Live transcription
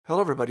Hello,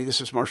 everybody. This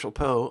is Marshall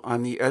Poe.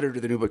 I'm the editor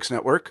of the New Books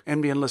Network.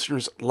 NBN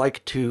listeners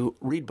like to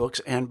read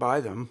books and buy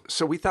them.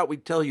 So we thought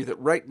we'd tell you that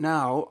right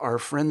now, our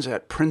friends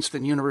at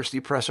Princeton University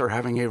Press are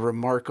having a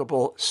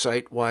remarkable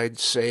site-wide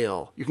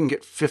sale. You can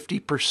get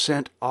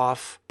 50%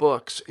 off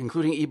books,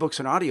 including ebooks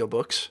and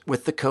audiobooks,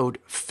 with the code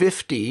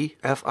 50,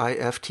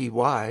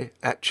 F-I-F-T-Y,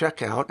 at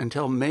checkout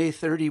until May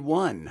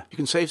 31. You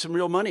can save some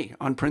real money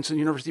on Princeton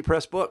University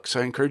Press books.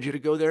 I encourage you to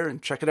go there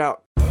and check it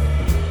out.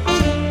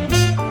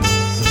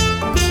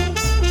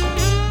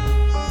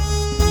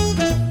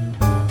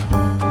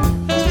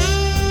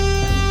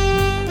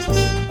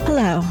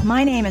 Hello,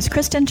 my name is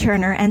Kristen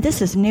Turner, and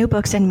this is New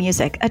Books and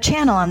Music, a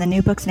channel on the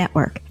New Books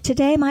Network.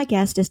 Today, my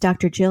guest is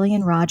Dr.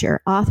 Jillian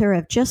Rodger, author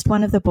of Just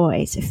One of the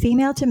Boys,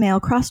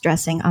 Female-to-Male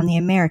Cross-Dressing on the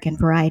American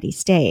Variety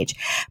Stage,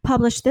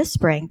 published this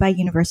spring by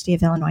University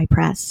of Illinois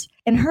Press.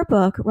 In her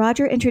book,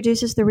 Rodger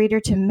introduces the reader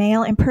to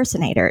male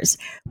impersonators,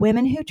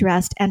 women who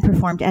dressed and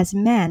performed as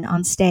men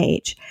on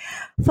stage.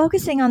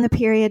 Focusing on the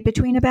period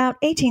between about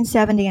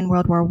 1870 and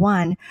World War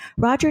I,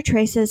 Rodger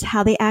traces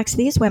how the acts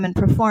these women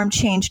performed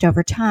changed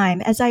over time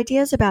as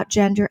ideas about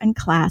gender and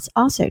class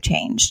also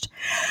changed.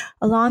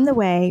 Along the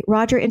way,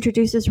 Rodger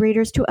introduces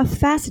readers to a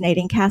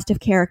fascinating cast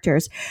of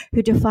characters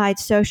who defied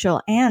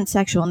social and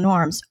sexual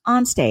norms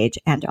on stage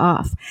and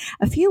off.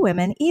 A few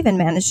women even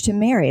managed to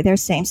marry their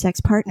same-sex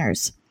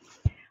partners.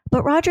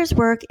 But Rodger's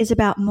work is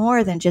about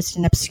more than just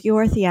an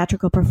obscure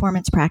theatrical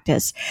performance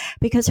practice,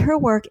 because her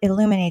work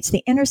illuminates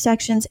the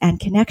intersections and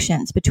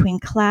connections between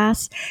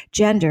class,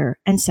 gender,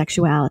 and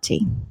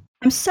sexuality.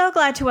 I'm so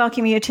glad to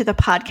welcome you to the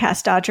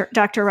podcast,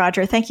 Dr.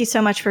 Rodger. Thank you so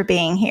much for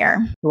being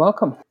here. You're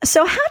welcome.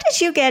 So how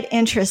did you get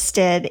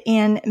interested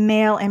in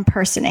male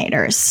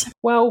impersonators?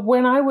 Well,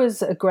 when I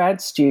was a grad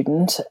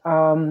student,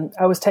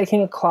 I was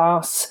taking a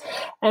class,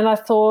 and I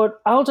thought,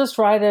 I'll just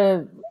write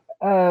a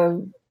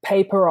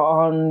paper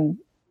on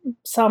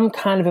some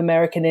kind of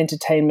American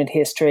entertainment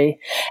history.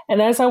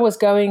 And as I was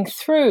going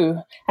through,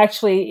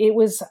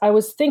 I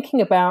was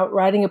thinking about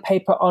writing a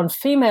paper on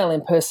female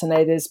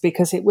impersonators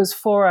because it was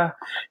for a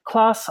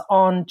class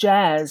on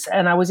jazz,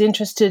 and I was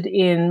interested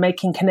in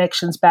making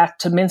connections back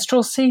to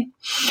minstrelsy.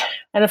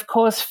 And of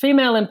course,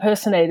 female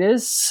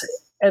impersonators,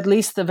 at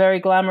least the very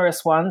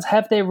glamorous ones,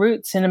 have their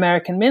roots in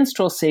American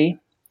minstrelsy.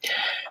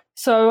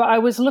 So I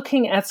was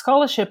looking at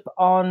scholarship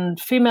on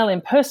female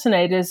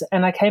impersonators,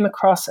 and I came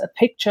across a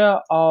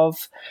picture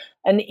of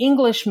an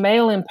English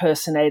male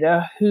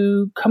impersonator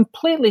who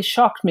completely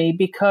shocked me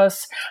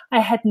because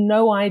I had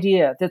no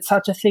idea that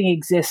such a thing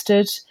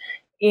existed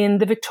in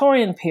the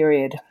Victorian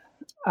period.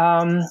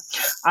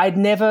 I'd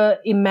never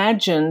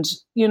imagined,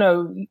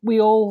 we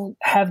all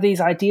have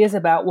these ideas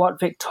about what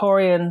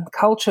Victorian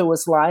culture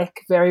was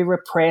like, very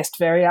repressed,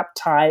 very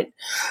uptight,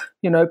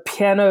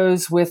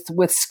 pianos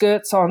with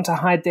skirts on to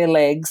hide their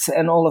legs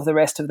and all of the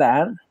rest of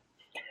that.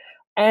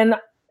 And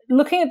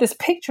looking at this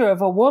picture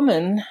of a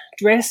woman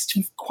dressed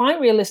quite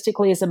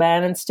realistically as a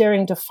man and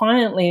staring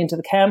defiantly into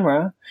the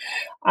camera,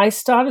 I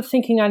started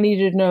thinking I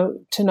needed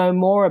to know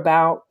more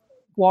about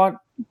what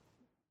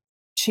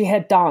she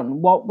had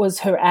done, what was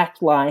her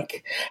act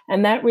like,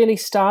 and that really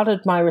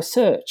started my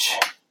research.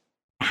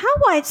 How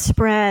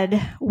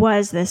widespread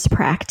was this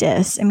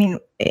practice?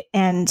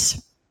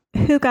 And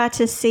who got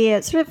to see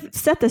it? Sort of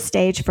set the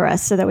stage for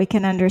us so that we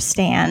can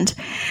understand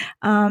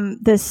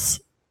this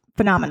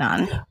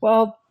phenomenon.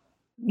 Well,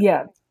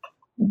 yeah,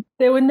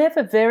 there were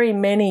never very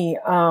many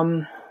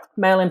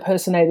male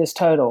impersonators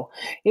total.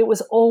 It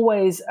was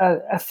always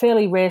a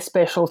fairly rare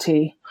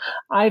specialty.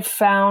 I've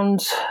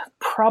found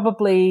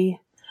probably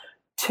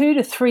 2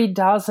 to 3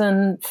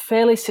 dozen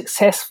fairly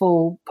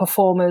successful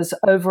performers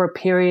over a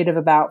period of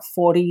about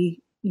 40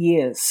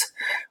 years,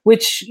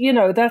 which,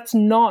 that's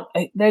not,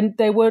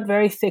 they weren't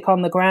very thick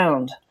on the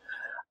ground.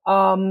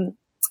 In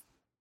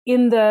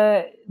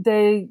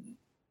the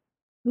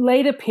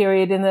later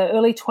period, in the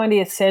early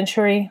 20th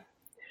century,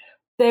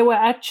 there were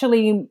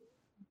actually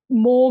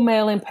more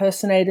male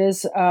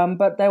impersonators,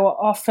 but they were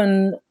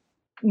often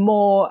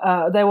more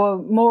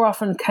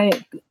often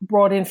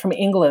brought in from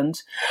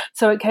England.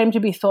 So it came to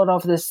be thought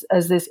of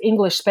as this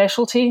English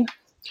specialty.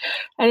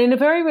 And in a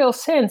very real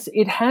sense,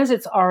 it has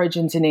its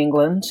origins in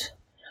England.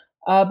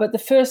 But the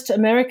first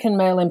American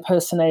male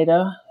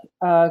impersonator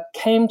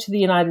came to the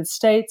United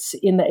States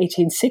in the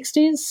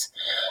 1860s.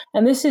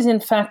 And this is, in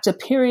fact, a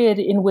period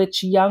in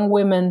which young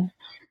women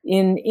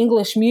in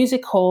English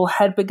music hall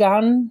had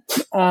begun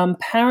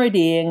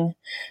parodying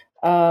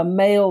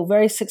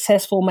very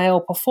successful male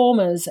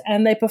performers,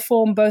 and they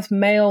performed both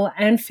male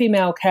and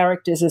female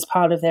characters as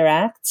part of their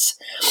acts.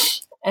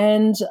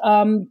 And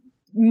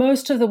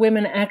most of the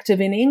women active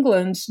in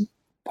England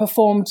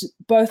performed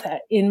both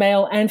in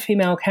male and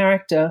female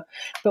character.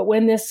 But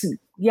when this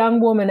young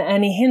woman,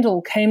 Annie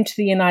Hindle, came to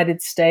the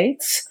United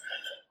States,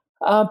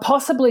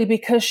 possibly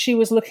because she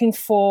was looking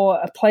for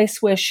a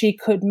place where she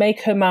could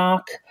make her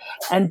mark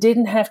and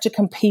didn't have to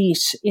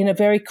compete in a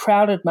very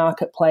crowded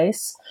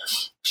marketplace.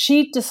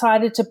 She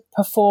decided to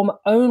perform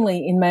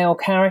only in male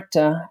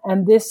character,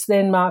 and this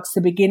then marks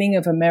the beginning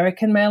of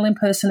American male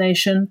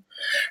impersonation.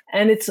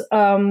 And it's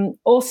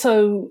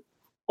also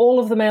all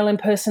of the male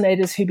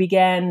impersonators who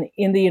began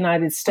in the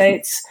United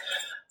States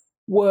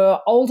were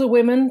older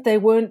women. They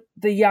weren't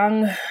the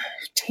young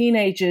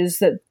teenagers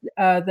that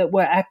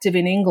were active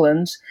in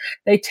England.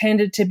 They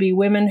tended to be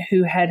women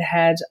who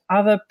had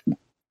other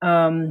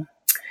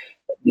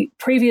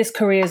previous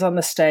careers on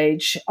the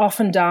stage,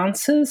 often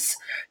dancers,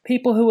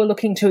 people who were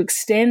looking to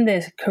extend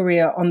their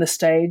career on the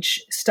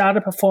stage,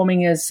 started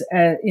performing as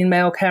in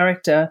male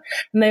character,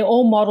 and they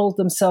all modeled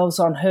themselves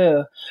on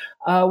her,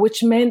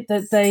 which meant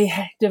that they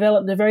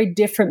developed a very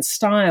different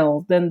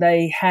style than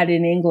they had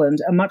in England,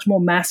 a much more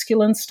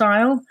masculine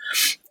style,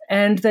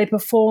 and they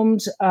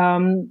performed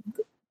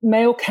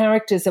male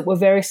characters that were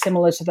very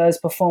similar to those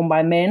performed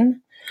by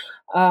men,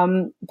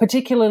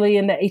 particularly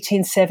in the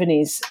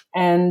 1870s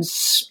and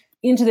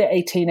into the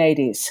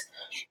 1880s.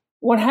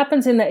 What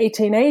happens in the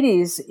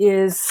 1880s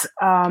is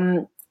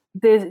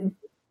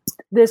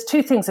there's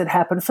two things that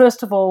happen.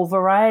 First of all,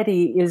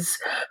 variety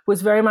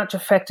was very much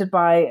affected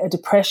by a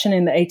depression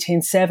in the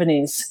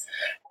 1870s.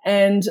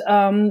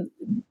 And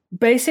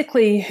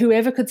basically,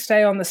 whoever could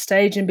stay on the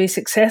stage and be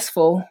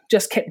successful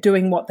just kept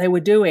doing what they were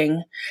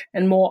doing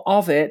and more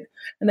of it.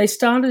 And they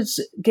started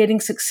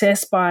getting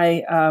success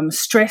by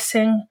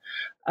stressing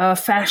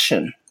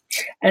fashion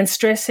and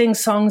stressing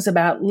songs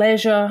about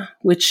leisure,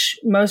 which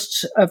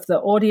most of the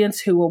audience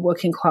who were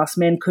working class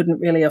men couldn't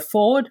really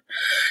afford,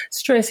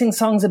 stressing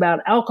songs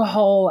about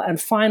alcohol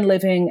and fine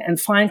living and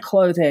fine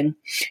clothing.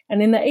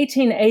 And in the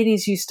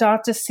 1880s, you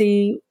start to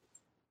see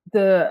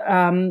the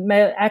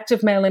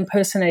active male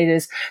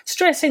impersonators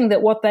stressing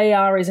that what they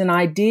are is an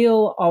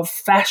ideal of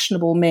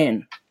fashionable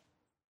men.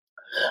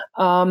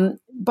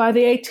 By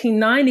the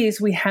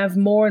 1890s, we have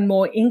more and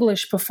more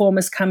English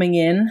performers coming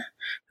in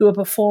who are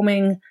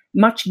performing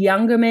much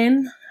younger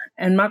men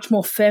and much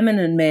more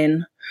feminine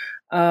men,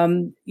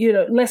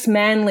 less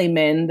manly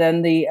men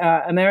than the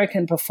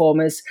American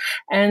performers.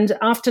 And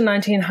after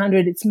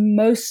 1900, it's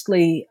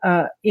mostly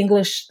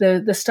English.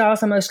 The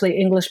stars are mostly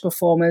English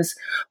performers,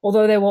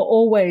 although there were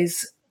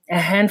always a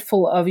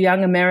handful of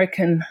young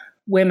American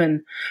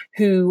women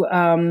who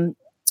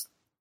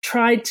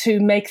tried to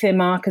make their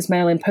mark as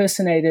male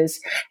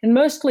impersonators. And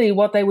mostly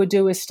what they would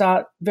do is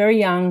start very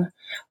young,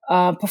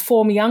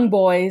 perform young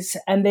boys,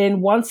 and then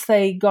once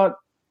they got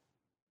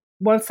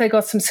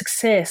some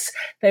success,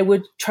 they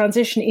would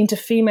transition into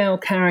female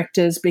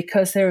characters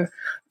because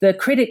the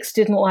critics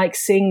didn't like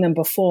seeing them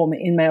perform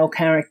in male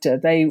character.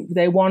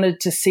 They wanted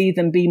to see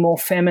them be more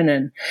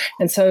feminine.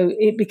 And so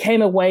it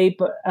became a way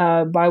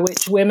by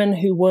which women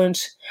who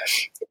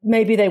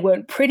maybe they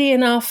weren't pretty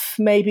enough,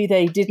 maybe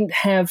they didn't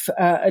have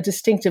a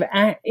distinctive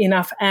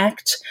enough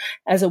act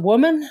as a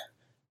woman,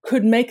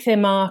 could make their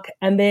mark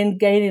and then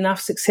gain enough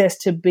success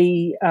to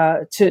be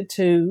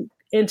to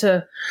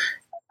enter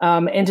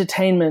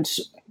entertainment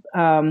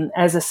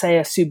as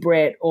a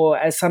soubrette or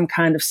as some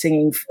kind of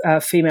singing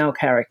female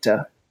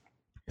character.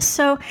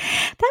 So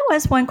that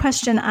was one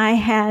question I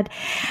had.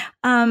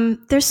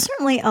 There's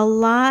certainly a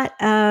lot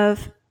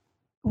of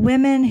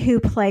women who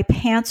play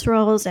pants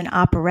roles in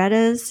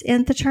operettas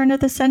in the turn of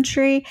the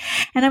century.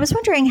 And I was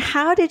wondering,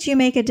 how did you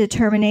make a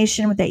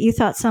determination that you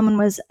thought someone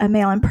was a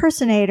male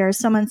impersonator,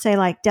 someone say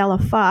like Della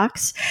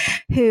Fox,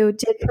 who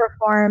did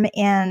perform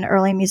in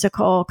early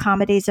musical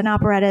comedies and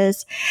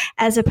operettas,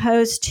 as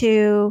opposed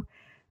to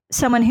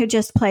someone who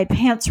just played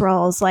pants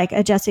roles like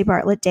a Jessie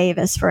Bartlett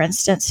Davis, for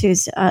instance,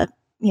 who's a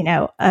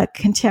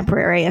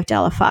contemporary of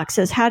Della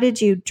Fox's? How did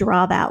you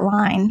draw that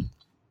line?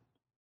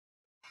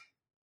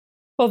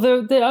 Well,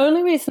 the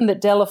only reason that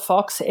Della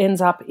Fox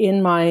ends up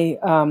in my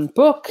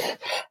book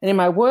and in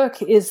my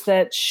work is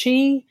that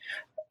she,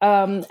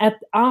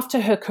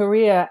 after her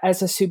career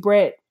as a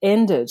soubrette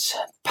ended,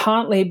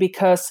 partly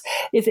because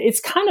it's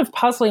kind of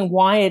puzzling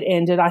why it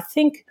ended. I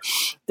think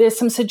there's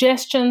some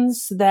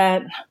suggestions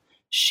that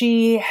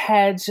she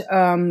had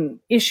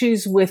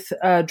issues with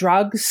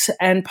drugs,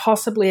 and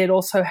possibly it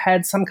also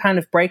had some kind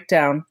of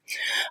breakdown.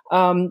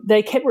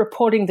 They kept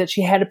reporting that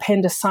she had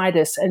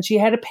appendicitis, and she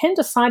had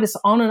appendicitis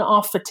on and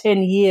off for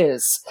 10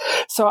 years.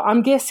 So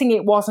I'm guessing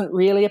it wasn't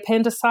really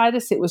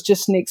appendicitis. It was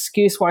just an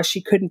excuse why she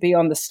couldn't be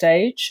on the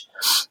stage.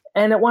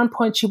 And at one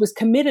point she was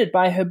committed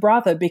by her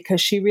brother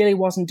because she really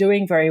wasn't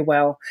doing very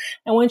well.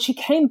 And when she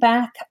came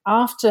back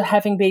after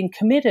having been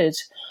committed,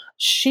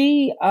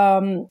 she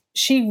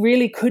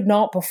really could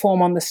not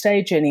perform on the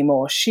stage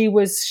anymore. She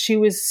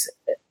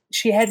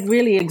had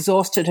really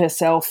exhausted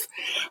herself.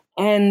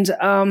 And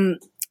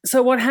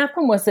so what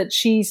happened was that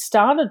she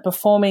started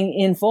performing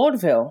in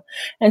vaudeville,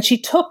 and she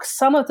took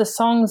some of the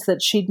songs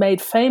that she'd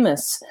made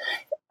famous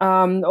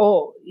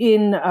or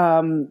in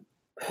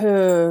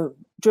her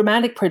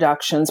dramatic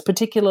productions,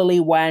 particularly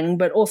Wang,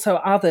 but also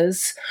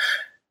others,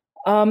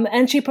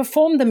 And she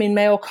performed them in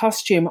male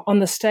costume on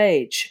the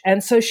stage.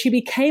 And so she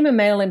became a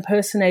male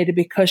impersonator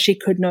because she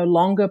could no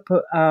longer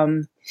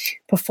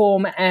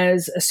perform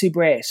as a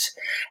soubrette.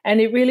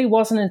 And it really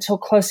wasn't until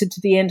closer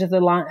to the end of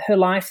her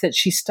life that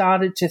she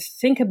started to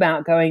think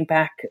about going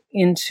back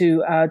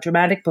into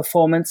dramatic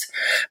performance.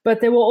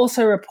 But there were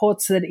also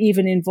reports that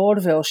even in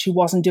vaudeville, she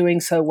wasn't doing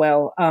so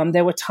well.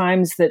 There were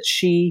times that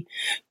she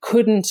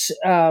couldn't,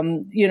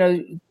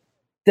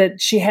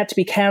 that she had to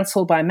be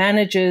cancelled by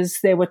managers.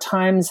 There were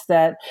times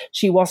that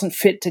she wasn't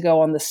fit to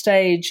go on the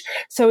stage.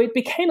 So it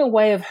became a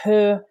way of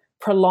her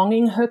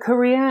prolonging her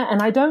career.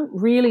 And I don't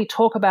really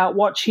talk about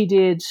what she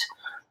did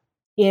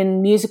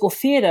in musical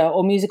theatre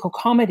or musical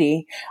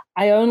comedy.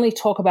 I only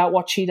talk about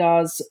what she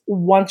does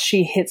once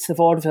she hits the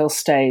vaudeville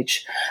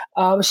stage.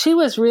 She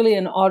was really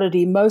an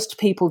oddity. Most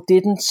people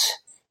didn't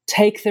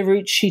take the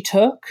route she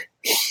took.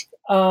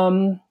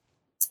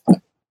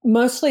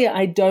 Mostly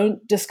I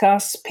don't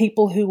discuss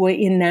people who were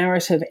in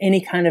narrative, any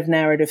kind of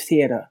narrative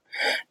theatre.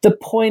 The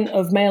point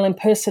of male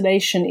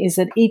impersonation is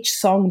that each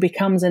song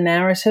becomes a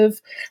narrative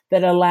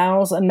that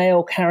allows a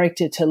male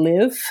character to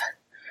live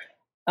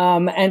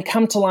and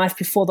come to life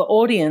before the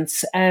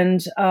audience.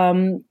 And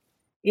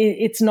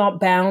it's not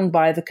bound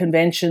by the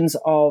conventions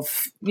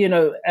of,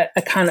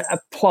 a kind of a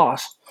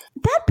plot.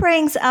 That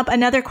brings up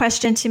another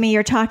question to me.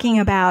 You're talking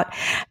about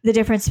the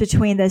difference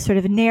between the sort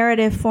of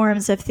narrative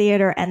forms of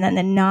theater and then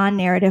the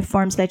non-narrative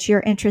forms that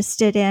you're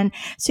interested in.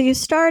 So you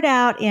start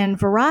out in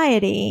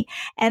variety,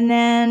 and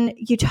then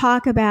you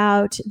talk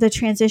about the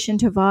transition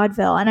to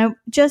vaudeville. And I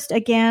just,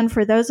 again,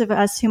 for those of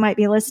us who might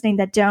be listening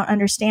that don't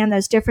understand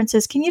those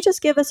differences, can you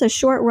just give us a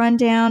short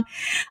rundown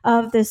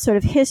of this sort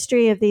of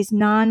history of these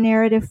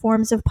non-narrative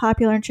forms of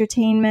popular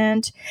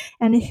entertainment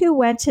and who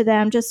went to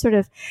them? Just sort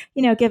of,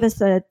 give us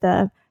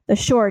the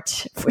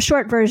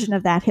short version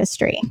of that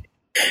history.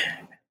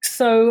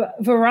 So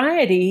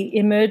variety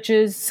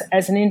emerges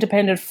as an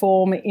independent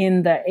form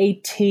in the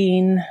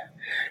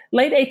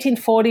late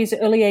 1840s,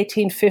 early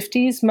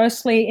 1850s,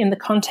 mostly in the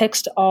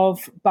context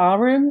of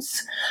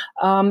barrooms.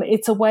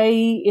 It's a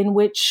way in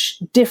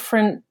which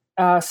different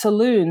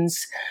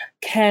saloons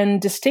can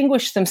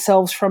distinguish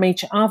themselves from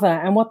each other.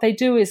 And what they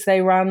do is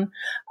they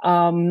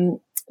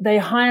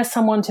hire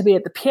someone to be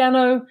at the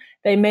piano.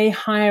 They may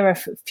hire a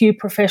few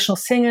professional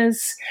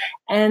singers,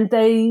 and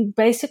they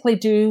basically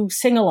do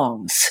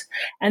sing-alongs.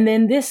 And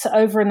then this,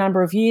 over a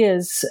number of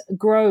years,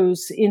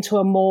 grows into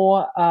a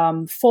more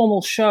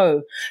formal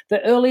show.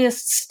 The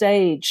earliest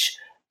stage,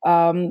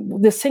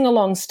 the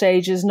sing-along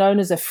stage, is known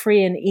as a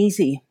free and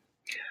easy.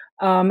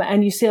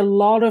 And you see a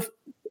lot of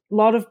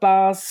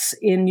bars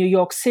in New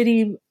York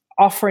City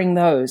offering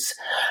those.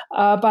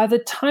 By the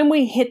time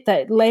we hit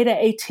the later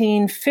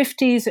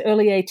 1850s,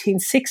 early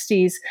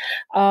 1860s,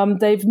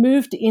 they've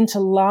moved into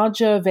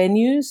larger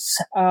venues.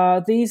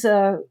 These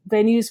are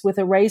venues with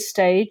a raised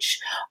stage.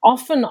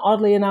 Often,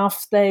 oddly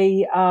enough,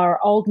 they are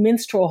old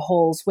minstrel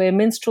halls where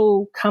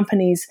minstrel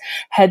companies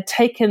had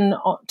taken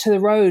to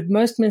the road.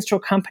 Most minstrel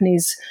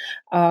companies,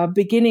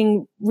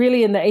 beginning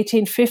really in the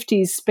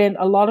 1850s, spent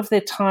a lot of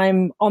their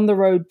time on the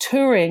road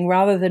touring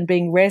rather than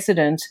being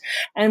resident.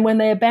 And when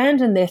they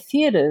abandoned their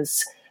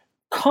theaters,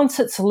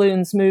 concert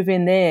saloons move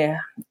in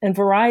there, and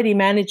variety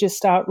managers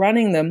start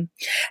running them,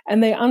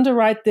 and they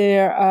underwrite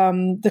their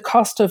the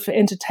cost of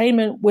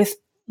entertainment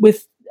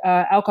with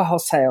alcohol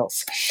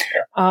sales.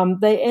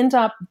 They end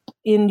up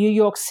in New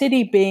York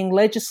City being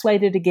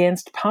legislated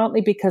against,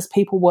 partly because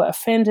people were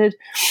offended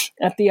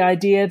at the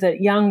idea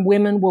that young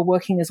women were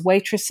working as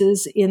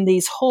waitresses in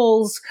these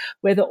halls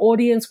where the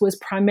audience was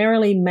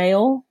primarily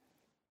male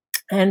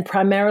and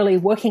primarily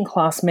working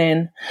class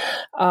men,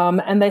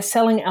 and they're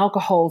selling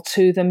alcohol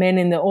to the men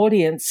in the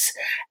audience.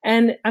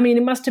 And I mean,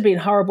 it must have been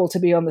horrible to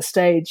be on the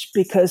stage,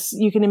 because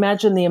you can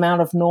imagine the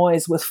amount of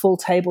noise with full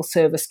table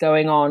service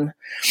going on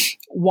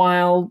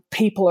while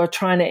people are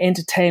trying to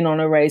entertain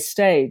on a raised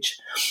stage.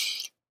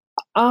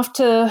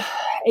 After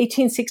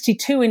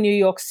 1862 in New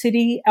York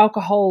City,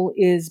 alcohol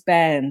is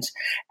banned.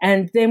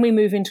 And then we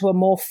move into a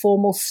more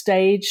formal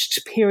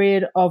staged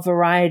period of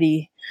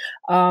variety.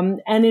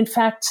 And in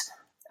fact,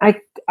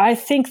 I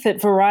think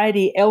that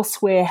variety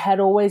elsewhere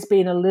had always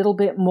been a little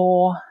bit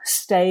more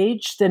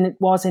staged than it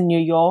was in New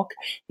York.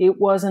 It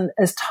wasn't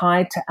as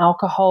tied to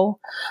alcohol,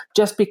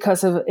 just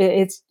because of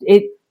it.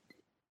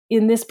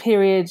 In this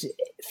period,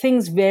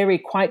 things vary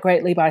quite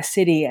greatly by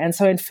city. And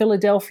so in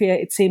Philadelphia,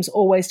 it seems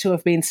always to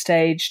have been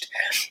staged.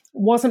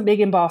 Wasn't big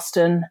in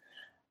Boston.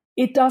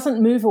 It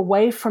doesn't move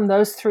away from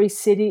those three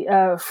cities,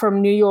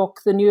 from New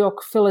York, the New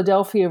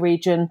York-Philadelphia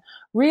region,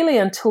 really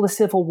until the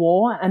Civil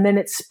War, and then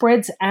it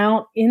spreads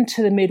out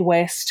into the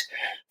Midwest,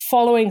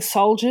 following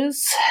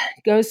soldiers,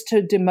 goes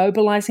to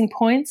demobilizing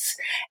points,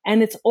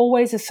 and it's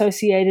always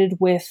associated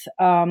with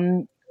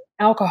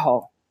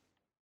alcohol.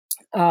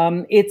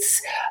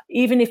 It's,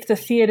 even if the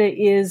theater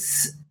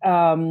is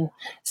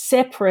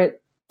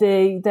separate,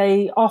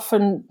 they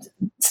often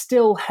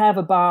still have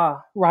a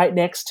bar right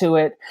next to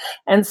it.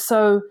 And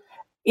so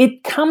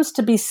it comes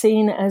to be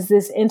seen as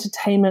this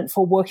entertainment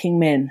for working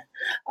men.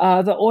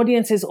 The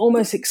audience is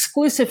almost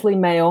exclusively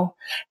male,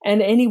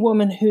 and any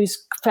woman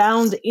who's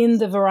found in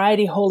the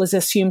variety hall is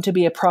assumed to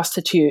be a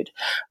prostitute.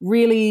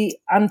 Really,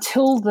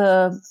 until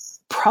the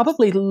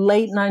probably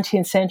late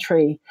 19th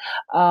century,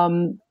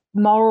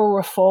 moral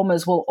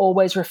reformers will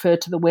always refer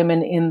to the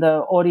women in the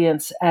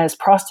audience as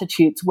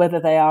prostitutes, whether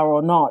they are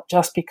or not,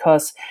 just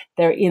because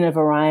they're in a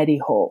variety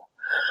hall.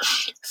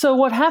 So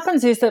what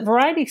happens is that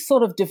variety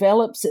sort of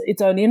develops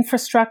its own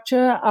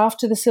infrastructure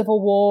after the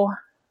Civil War.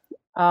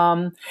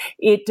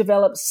 It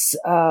develops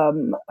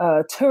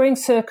touring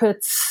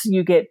circuits.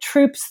 You get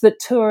troupes that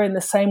tour in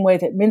the same way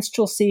that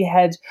minstrelsy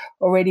had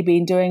already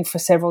been doing for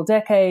several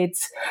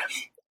decades.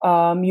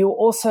 You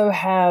also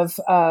have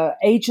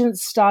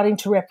agents starting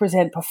to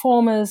represent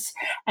performers,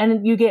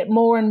 and you get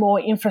more and more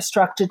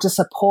infrastructure to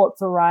support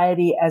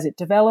variety as it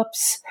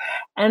develops.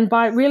 And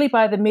by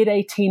the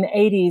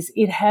mid-1880s,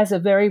 it has a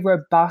very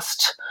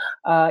robust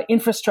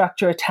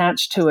infrastructure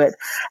attached to it.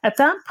 At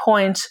that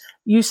point,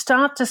 you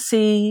start to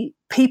see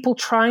people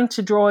trying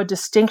to draw a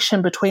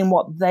distinction between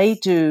what they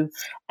do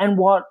and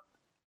what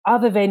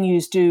other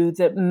venues do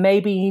that may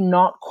be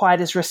not quite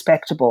as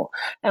respectable.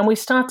 And we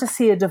start to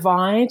see a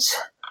divide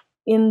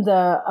in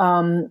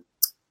the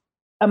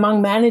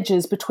among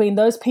managers between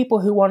those people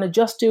who want to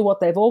just do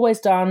what they've always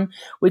done,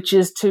 which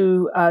is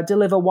to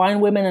deliver wine,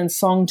 women, and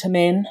song to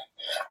men,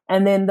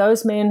 and then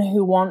those men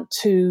who want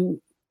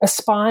to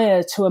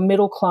aspire to a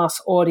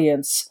middle-class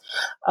audience.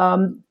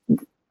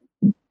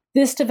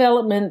 This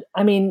development,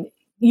 I mean,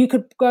 you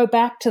could go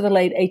back to the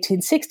late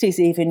 1860s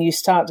even, you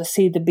start to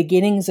see the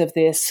beginnings of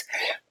this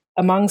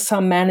among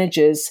some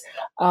managers.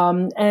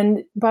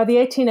 And by the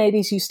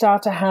 1880s, you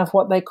start to have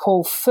what they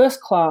call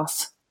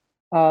first-class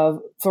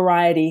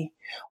variety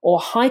or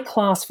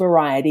high-class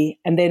variety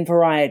and then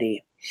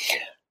variety.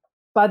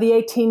 By the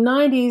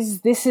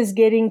 1890s, this is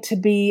getting to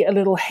be a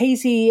little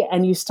hazy,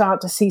 and you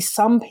start to see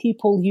some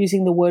people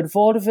using the word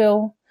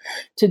vaudeville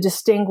to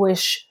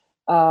distinguish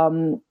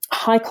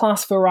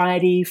high-class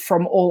variety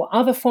from all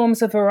other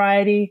forms of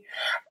variety.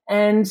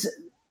 And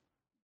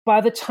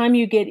by the time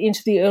you get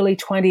into the early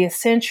 20th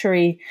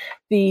century,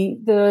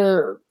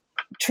 the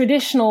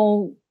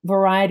traditional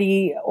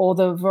variety, or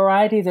the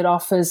variety that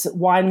offers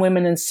wine,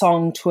 women, and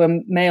song to a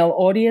male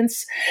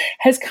audience,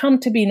 has come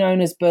to be known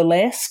as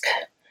burlesque,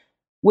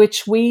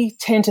 which we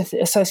tend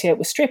to associate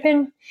with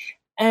stripping.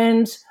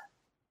 And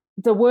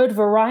the word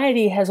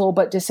variety has all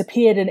but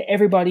disappeared, and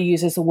everybody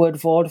uses the word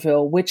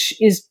vaudeville, which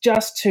is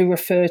just to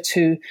refer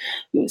to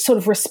sort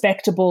of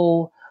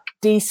respectable,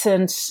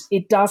 decent.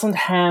 It doesn't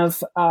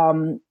have,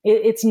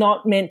 it's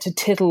not meant to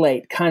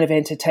titillate kind of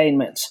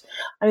entertainment.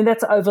 I mean,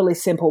 that's overly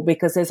simple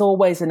because there's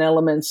always an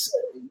element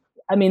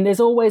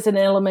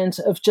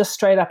of just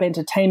straight up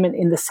entertainment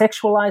in the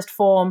sexualized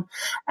form.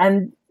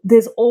 And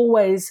there's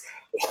always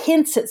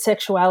hints at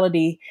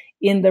sexuality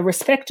in the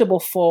respectable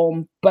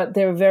form, but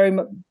there are very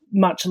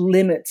much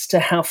limits to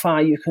how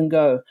far you can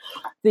go.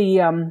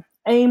 The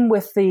aim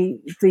with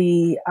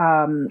the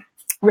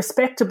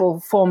respectable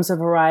forms of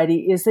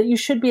variety is that you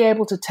should be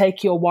able to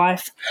take your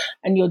wife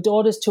and your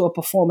daughters to a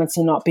performance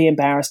and not be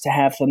embarrassed to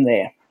have them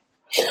there.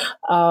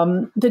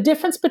 The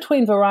difference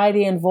between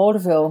variety and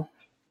vaudeville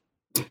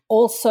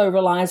also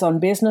relies on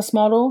business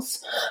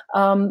models.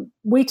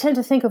 We tend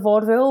to think of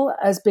vaudeville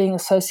as being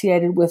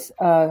associated with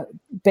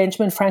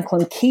Benjamin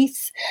Franklin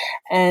Keith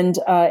and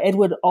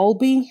Edward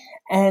Albee,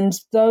 and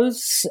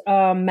those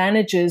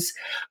managers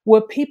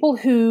were people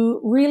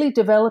who really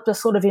developed a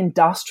sort of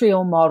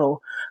industrial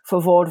model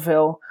for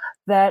vaudeville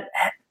that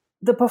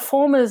the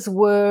performers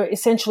were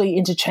essentially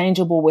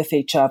interchangeable with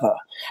each other.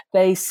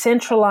 They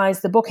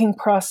centralized the booking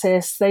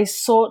process. They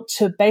sought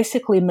to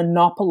basically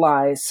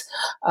monopolize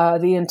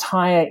the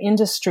entire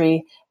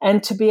industry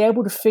and to be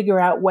able to figure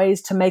out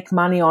ways to make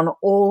money on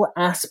all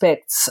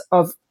aspects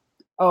of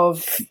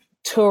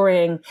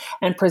touring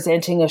and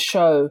presenting a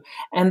show.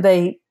 And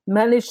they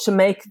managed to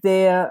make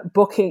their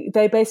booking,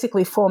 they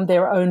basically formed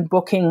their own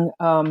booking,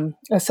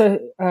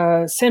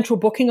 central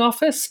booking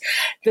office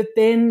that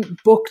then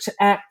booked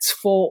acts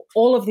for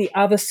all of the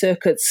other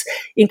circuits,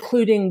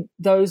 including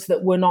those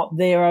that were not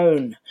their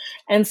own.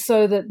 And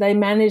so that they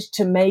managed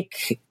to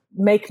make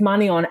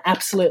money on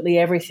absolutely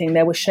everything.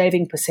 They were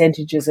shaving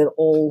percentages at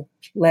all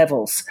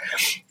levels.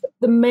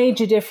 The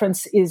major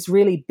difference is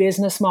really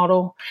business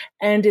model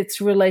and its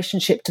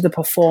relationship to the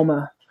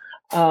performer.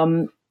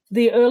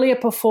 The earlier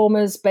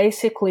performers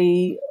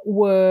basically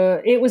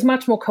it was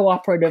much more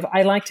cooperative.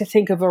 I like to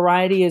think of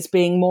variety as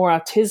being more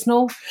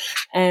artisanal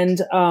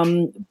and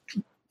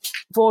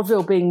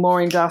vaudeville being more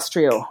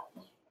industrial,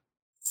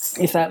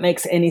 if that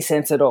makes any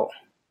sense at all.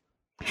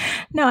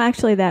 No,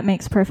 actually, that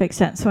makes perfect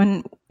sense.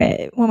 When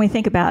we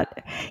think about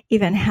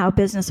even how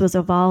business was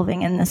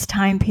evolving in this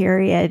time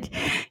period,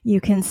 you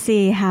can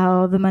see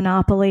how the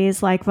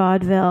monopolies like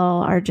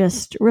vaudeville are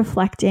just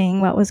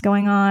reflecting what was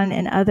going on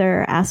in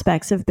other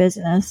aspects of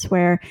business,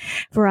 where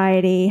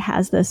variety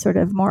has this sort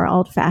of more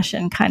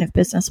old-fashioned kind of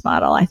business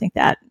model. I think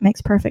that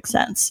makes perfect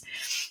sense.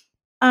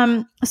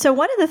 So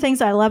one of the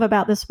things I love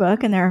about this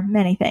book, and there are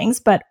many things,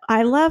 but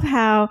I love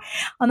how,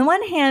 on the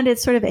one hand,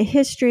 it's sort of a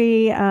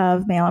history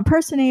of male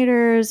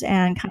impersonators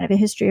and kind of a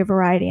history of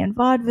variety and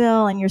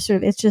vaudeville, and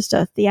it's just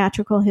a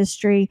theatrical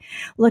history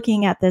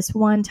looking at this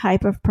one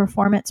type of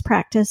performance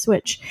practice,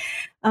 which,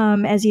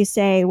 as you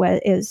say,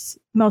 is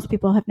most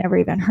people have never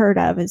even heard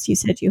of. As you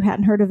said, you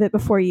hadn't heard of it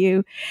before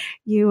you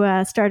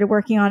started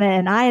working on it,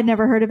 and I had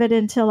never heard of it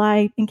until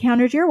I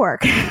encountered your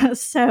work.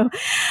 So,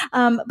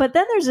 but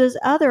then there's this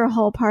other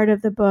whole part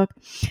of the book,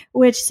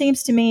 which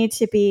seems to me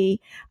to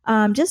be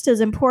just as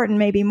important,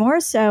 maybe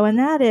more so, and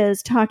that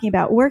is talking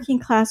about working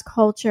class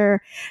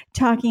culture,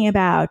 talking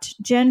about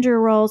gender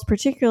roles,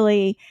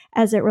 particularly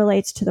as it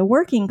relates to the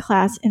working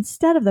class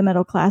instead of the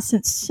middle class,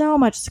 since so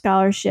much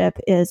scholarship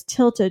is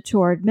tilted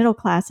toward middle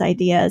class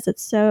ideas.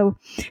 It's so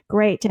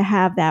great to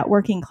have that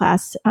working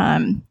class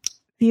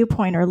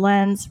viewpoint or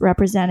lens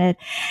represented.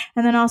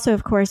 And then also,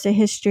 of course, a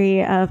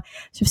history of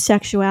sort of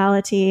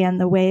sexuality and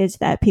the ways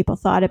that people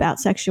thought about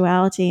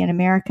sexuality in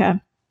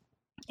America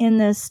in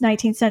this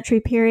 19th century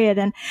period.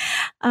 And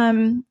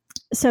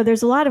so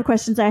there's a lot of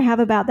questions I have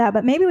about that,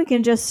 but maybe we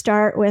can just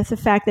start with the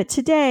fact that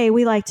today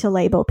we like to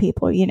label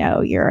people,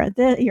 you're a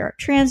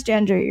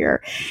transgender,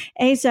 you're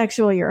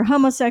asexual, you're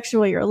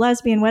homosexual, you're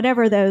lesbian,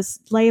 whatever those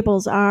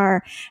labels are.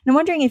 And I'm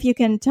wondering if you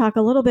can talk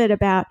a little bit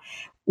about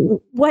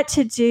what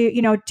to do,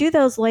 do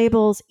those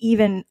labels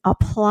even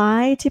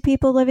apply to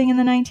people living in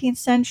the 19th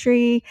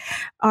century?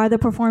 Are the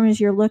performers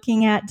you're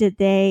looking at, did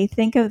they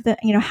think of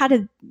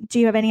do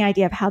you have any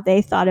idea of how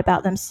they thought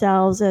about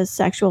themselves as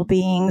sexual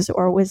beings,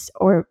 or was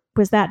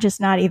that just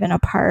not even a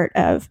part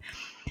of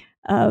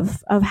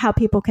how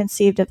people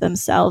conceived of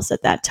themselves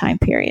at that time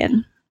period?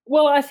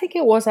 Well, I think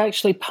it was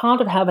actually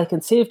part of how they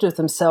conceived of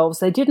themselves.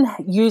 They didn't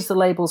use the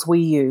labels we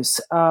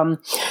use. And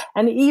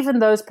even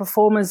those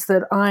performers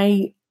that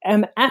I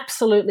am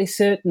absolutely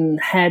certain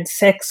had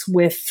sex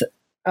with,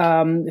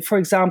 for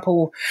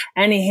example,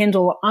 Annie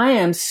Hindle, I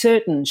am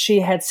certain she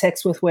had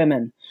sex with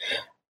women.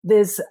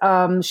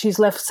 She's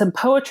left some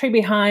poetry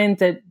behind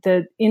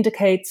that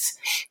indicates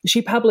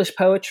she published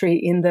poetry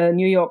in the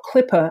New York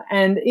Clipper,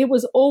 and it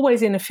was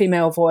always in a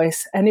female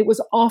voice, and it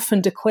was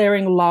often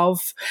declaring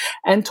love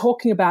and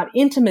talking about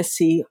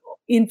intimacy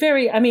in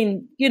very,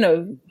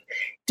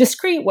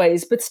 discreet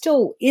ways, but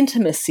still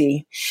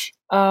intimacy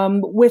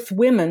with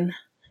women.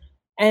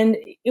 And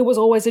it was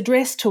always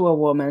addressed to a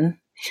woman.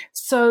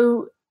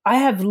 So I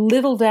have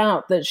little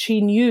doubt that she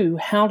knew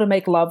how to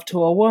make love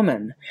to a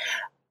woman.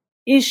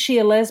 Is she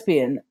a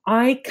lesbian?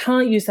 I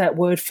can't use that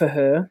word for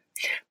her,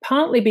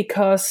 partly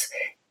because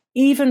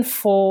even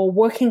for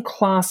working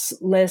class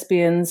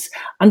lesbians,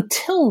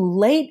 until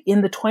late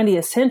in the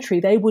 20th century,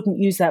 they wouldn't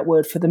use that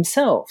word for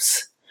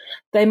themselves.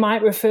 They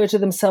might refer to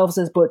themselves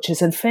as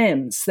butchers and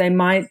femmes. They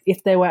might,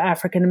 if they were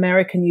African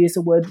American, use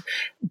the word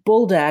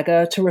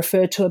bulldagger to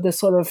refer to the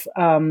sort of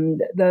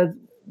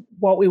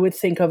what we would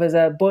think of as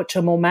a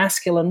butcher, more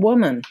masculine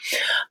woman.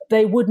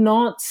 They would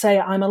not say,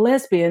 I'm a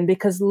lesbian,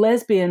 because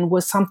lesbian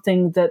was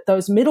something that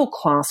those middle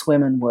class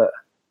women were.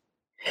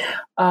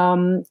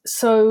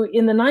 So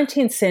in the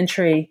 19th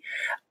century,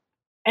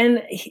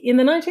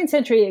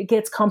 it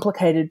gets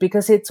complicated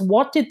because it's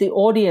what did the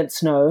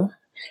audience know?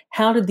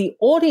 How did the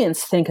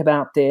audience think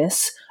about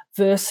this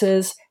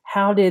versus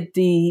how did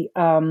the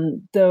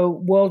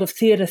world of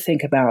theater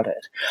think about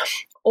it?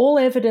 All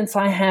evidence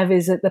I have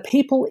is that the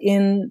people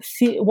in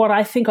what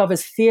I think of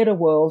as theater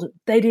world,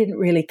 they didn't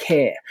really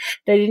care.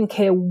 They didn't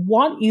care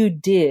what you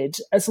did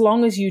as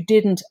long as you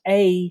didn't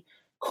A,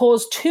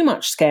 cause too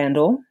much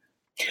scandal,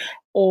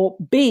 or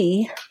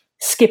B,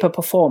 skip a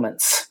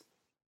performance.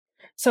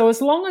 So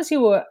as long as you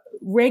were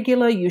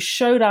regular, you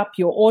showed up,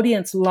 your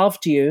audience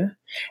loved you,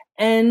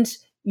 and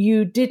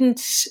you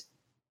didn't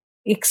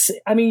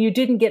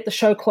get the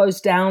show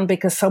closed down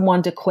because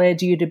someone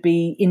declared you to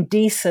be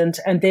indecent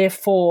and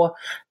therefore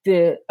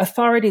the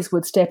authorities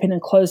would step in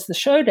and close the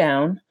show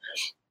down.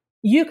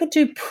 You could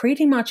do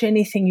pretty much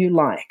anything you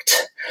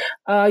liked.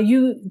 I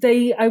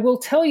will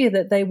tell you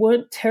that they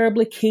weren't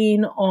terribly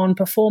keen on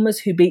performers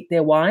who beat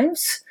their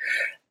wives.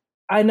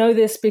 I know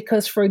this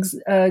because, for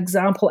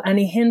example,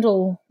 Annie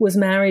Hindle was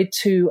married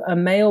to a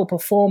male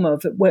performer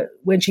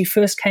when she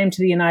first came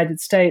to the United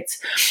States.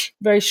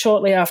 Very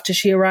shortly after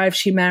she arrived,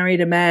 she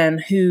married a man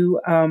who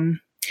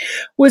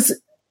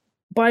was,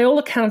 by all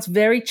accounts,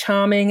 very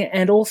charming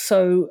and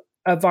also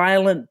a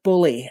violent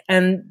bully.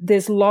 And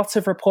there's lots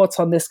of reports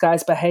on this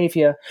guy's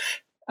behavior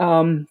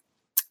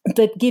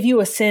that give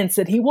you a sense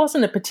that he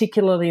wasn't a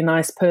particularly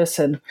nice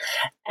person.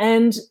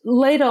 And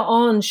later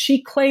on,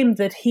 she claimed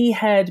that he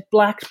had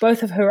blacked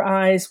both of her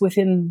eyes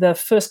within the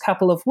first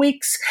couple of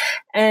weeks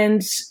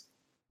and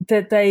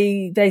that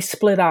they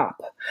split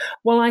up.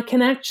 Well, I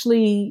can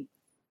actually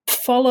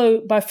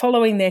by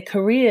following their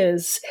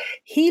careers,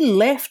 he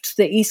left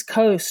the East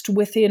Coast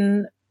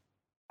within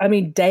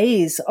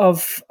days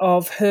of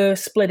her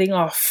splitting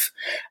off.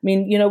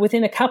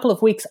 Within a couple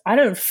of weeks, I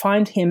don't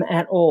find him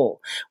at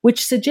all,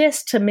 which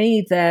suggests to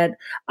me that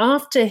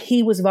after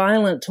he was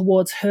violent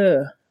towards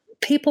her,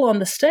 people on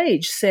the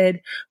stage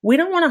said, we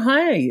don't want to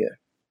hire you.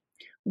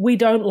 we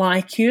don't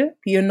like you.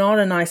 You're not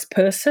a nice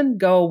person.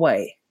 Go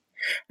away.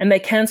 And they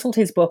cancelled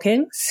his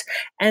bookings,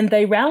 and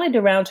they rallied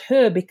around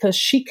her because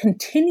she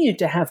continued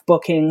to have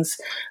bookings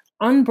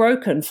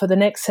unbroken for the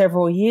next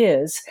several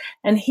years.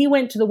 And he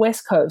went to the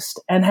West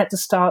Coast and had to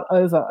start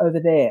over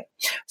there.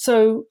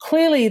 So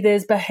clearly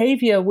there's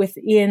behavior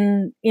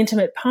within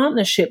intimate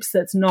partnerships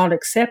that's not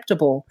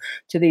acceptable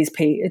to these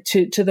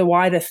to the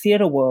wider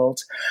theater world.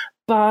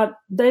 But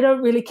they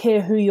don't really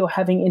care who you're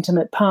having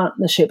intimate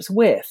partnerships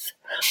with.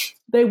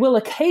 They will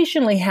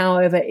occasionally,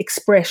 however,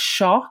 express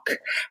shock,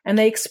 and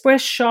they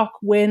express shock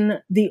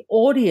when the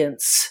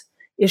audience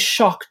is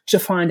shocked to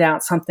find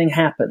out something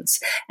happens.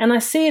 And I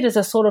see it as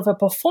a sort of a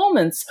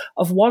performance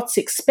of what's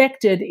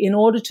expected in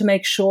order to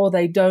make sure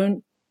they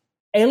don't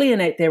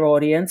alienate their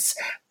audience,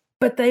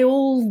 but they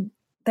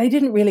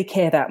didn't really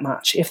care that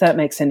much, if that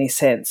makes any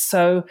sense.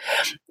 So,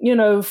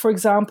 for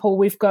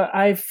example,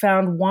 I've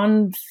found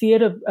one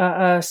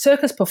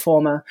circus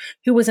performer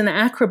who was an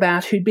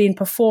acrobat who'd been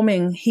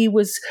performing. He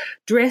was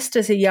dressed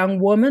as a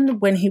young woman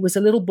when he was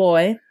a little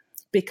boy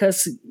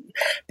because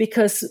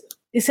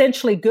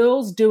essentially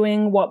girls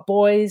doing what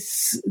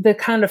the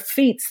kind of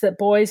feats that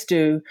boys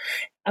do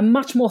are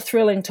much more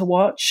thrilling to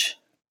watch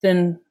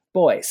than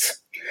boys.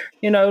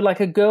 Like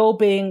a girl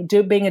being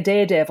a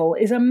daredevil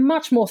is a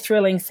much more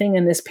thrilling thing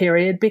in this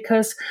period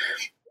because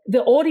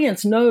the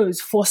audience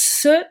knows for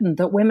certain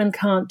that women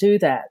can't do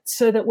that.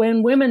 So that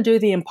when women do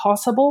the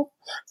impossible,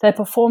 they're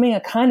performing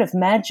a kind of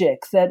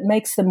magic that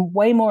makes them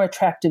way more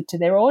attractive to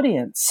their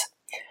audience.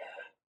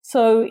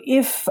 So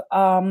if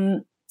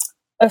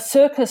a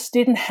circus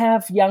didn't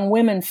have young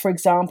women, for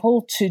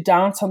example, to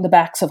dance on the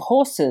backs of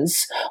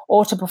horses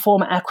or to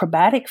perform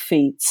acrobatic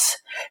feats,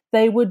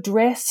 they would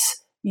dress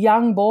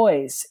young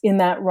boys in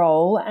that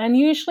role. And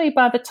usually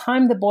by the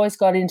time the boys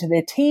got into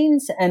their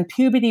teens and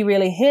puberty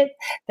really hit,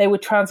 they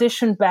would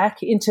transition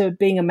back into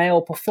being a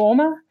male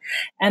performer,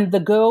 and the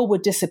girl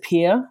would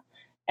disappear,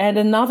 and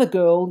another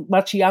girl,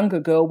 much younger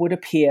girl, would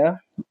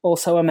appear,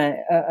 also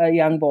a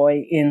young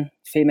boy in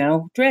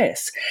female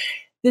dress.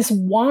 This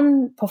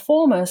one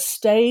performer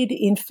stayed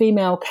in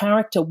female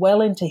character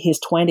well into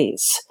his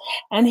 20s,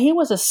 and he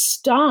was a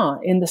star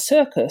in the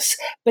circus,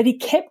 but he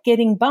kept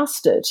getting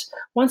busted.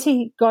 Once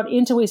he got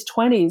into his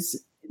 20s,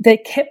 there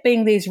kept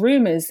being these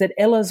rumors that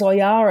Ella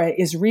Zoyara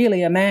is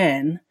really a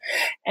man,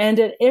 and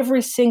at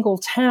every single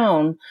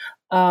town,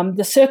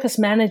 the circus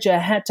manager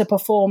had to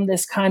perform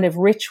this kind of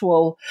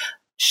ritual.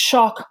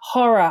 Shock,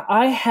 horror,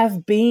 I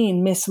have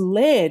been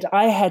misled.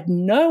 I had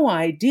no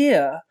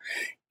idea,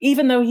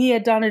 even though he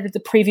had done it at the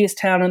previous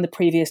town and the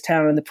previous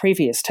town and the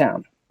previous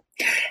town.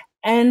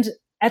 And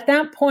at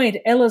that point,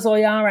 Ella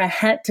Zoyara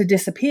had to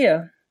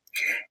disappear,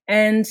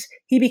 and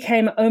he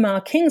became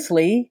Omar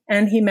Kingsley,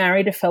 and he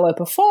married a fellow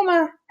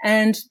performer,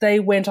 and they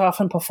went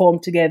off and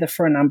performed together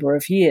for a number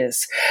of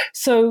years.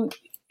 So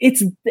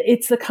it's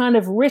the kind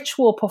of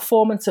ritual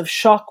performance of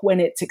shock when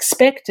it's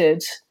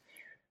expected,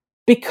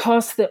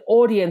 because the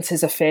audience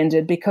is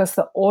offended, because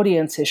the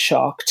audience is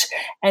shocked,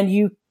 and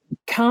you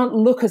can't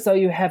look as though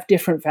you have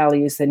different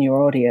values than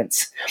your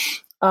audience.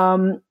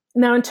 Now,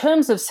 in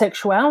terms of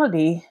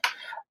sexuality,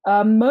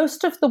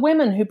 most of the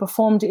women who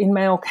performed in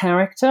male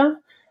character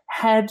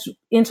had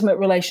intimate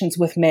relations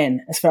with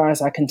men, as far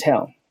as I can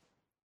tell.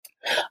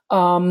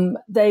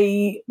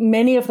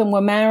 Many of them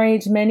were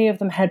married, many of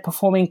them had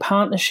performing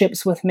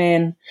partnerships with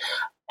men,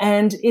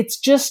 and it's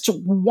just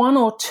one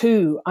or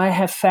two I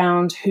have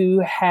found who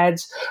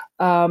had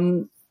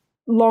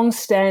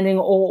long-standing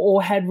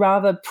or had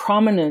rather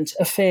prominent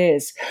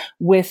affairs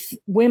with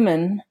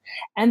women.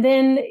 And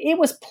then it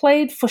was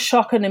played for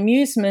shock and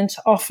amusement,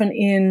 often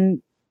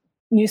in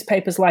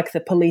newspapers like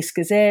the Police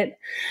Gazette,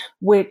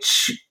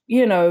 which,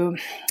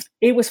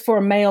 it was for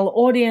a male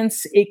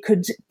audience. It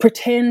could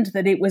pretend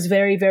that it was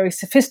very, very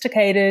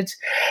sophisticated.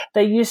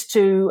 They used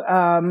to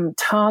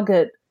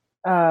target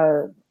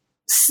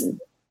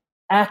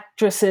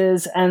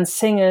actresses and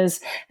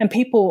singers and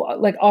people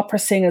like opera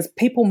singers,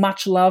 people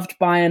much loved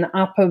by an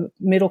upper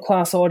middle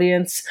class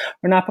audience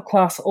or an upper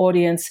class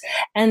audience,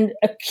 and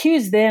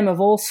accuse them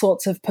of all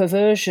sorts of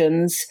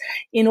perversions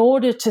in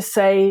order to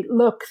say,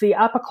 look, the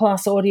upper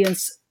class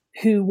audience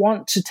who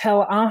want to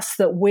tell us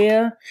that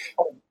we're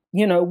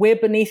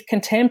beneath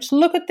contempt,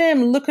 look at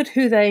them, look at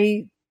who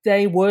they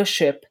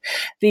worship,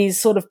 these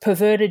sort of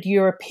perverted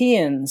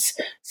Europeans.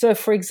 So,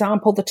 for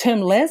example, the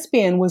term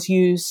lesbian was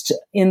used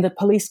in the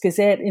Police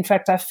Gazette. In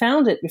fact, I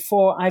found it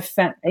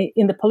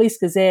in the Police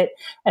Gazette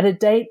at a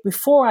date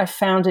before I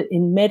found it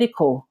in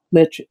medical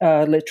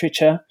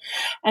literature.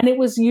 And it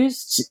was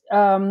used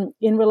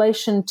in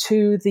relation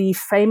to the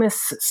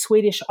famous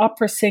Swedish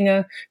opera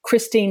singer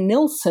Christine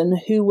Nilsson,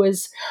 who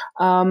was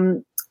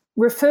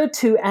referred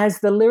to as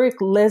the lyric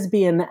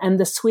lesbian and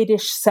the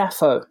Swedish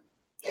Sappho.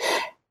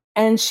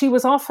 And she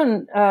was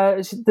often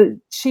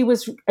she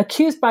was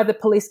accused by the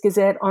Police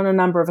Gazette on a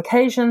number of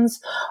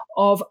occasions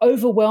of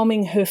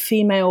overwhelming her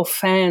female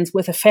fans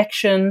with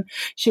affection.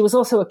 She was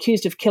also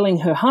accused of killing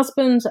her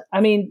husband. I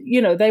mean,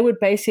 they would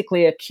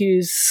basically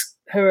accuse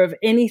her of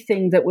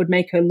anything that would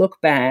make her look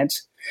bad.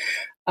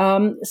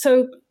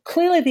 So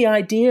clearly the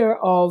idea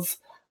of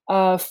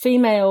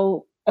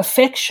female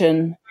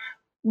affection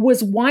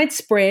was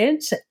widespread,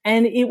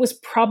 and it was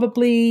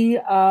probably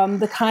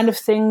the kind of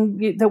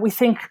thing that we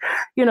think,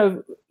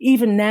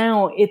 even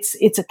now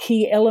it's a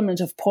key element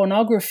of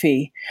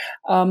pornography.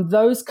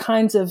 Those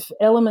kinds of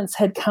elements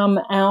had come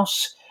out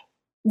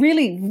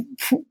really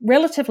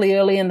relatively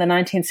early in the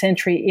 19th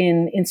century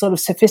in sort of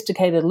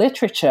sophisticated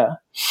literature,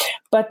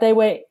 but they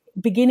were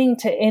beginning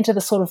to enter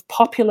the sort of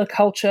popular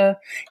culture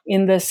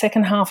in the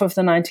second half of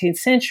the 19th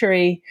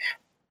century,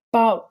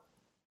 but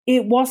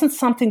it wasn't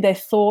something they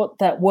thought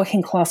that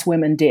working class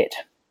women did.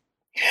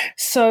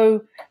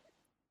 So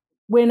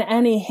when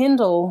Annie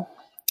Hindle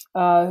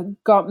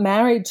got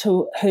married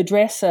to her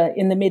dresser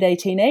in the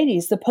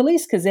mid-1880s, the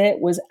Police Gazette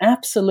was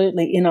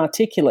absolutely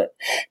inarticulate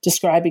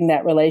describing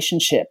that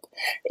relationship.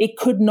 It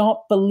could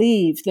not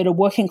believe that a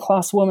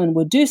working-class woman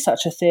would do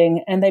such a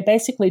thing, and they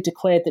basically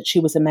declared that she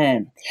was a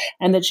man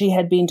and that she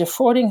had been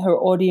defrauding her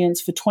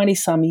audience for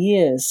 20-some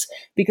years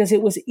because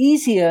it was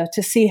easier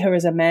to see her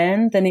as a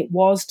man than it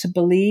was to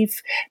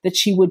believe that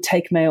she would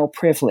take male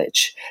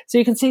privilege. So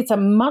you can see it's a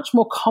much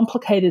more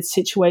complicated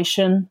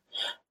situation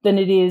than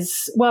it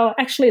is. Well,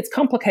 actually, it's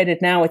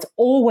complicated now. It's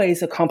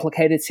always a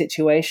complicated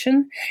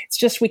situation. It's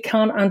just we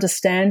can't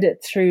understand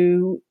it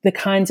through the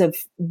kinds of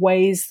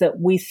ways that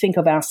we think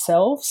of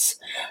ourselves,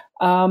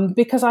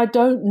 because I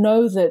don't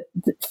know that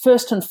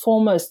first and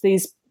foremost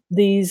these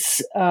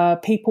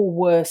people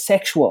were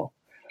sexual.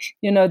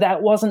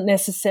 That wasn't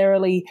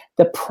necessarily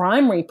the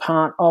primary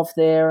part of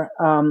their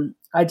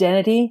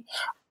identity.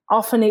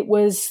 Often it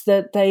was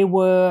that they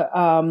were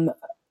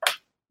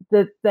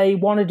that they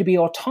wanted to be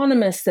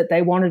autonomous, that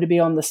they wanted to be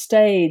on the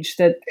stage,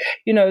 that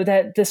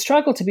the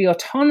struggle to be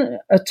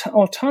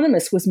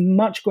autonomous was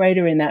much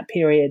greater in that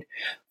period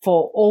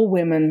for all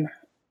women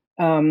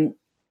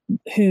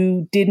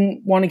who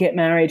didn't want to get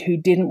married, who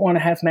didn't want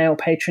to have male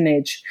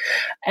patronage.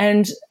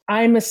 And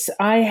I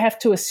have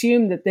to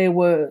assume that there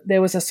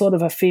was a sort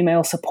of a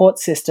female support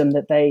system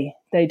that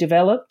they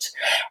developed,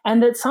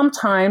 and that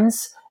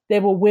sometimes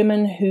there were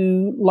women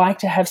who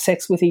liked to have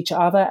sex with each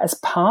other as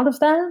part of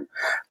that,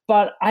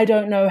 but I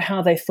don't know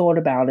how they thought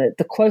about it.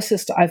 The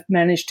closest I've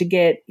managed to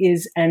get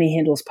is Annie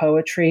Hindle's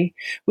poetry,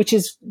 which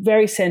is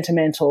very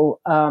sentimental.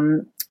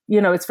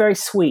 It's very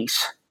sweet.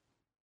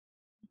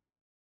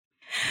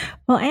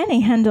 Well,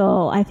 Annie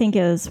Hindle, I think,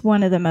 is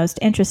one of the most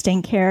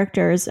interesting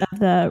characters of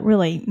the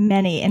really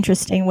many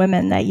interesting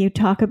women that you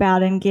talk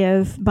about and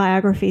give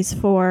biographies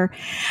for.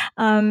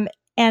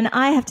 And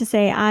I have to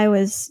say, I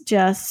was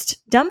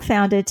just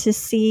dumbfounded to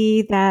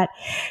see that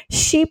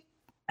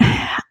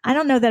I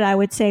don't know that I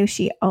would say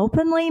she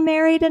openly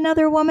married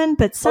another woman,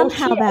 but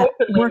somehow that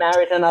openly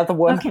married another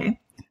woman. Okay.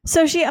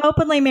 So she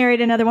openly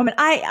married another woman.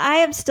 I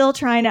am still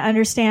trying to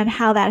understand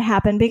how that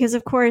happened because,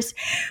 of course,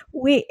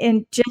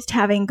 in just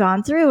having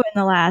gone through in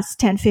the last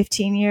 10,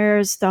 15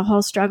 years, the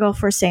whole struggle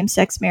for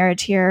same-sex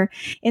marriage here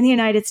in the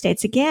United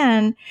States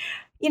again,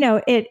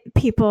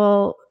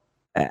 people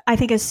I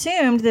think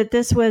assumed that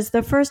this was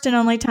the first and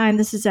only time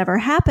this has ever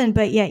happened,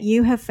 but yet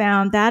you have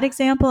found that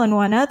example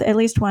and at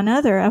least one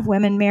other of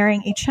women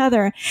marrying each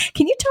other.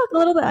 Can you talk a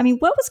little bit? I mean,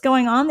 what was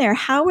going on there?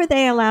 How were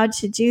they allowed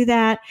to do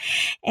that?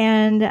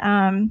 And,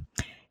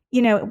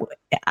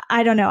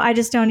 I don't know. I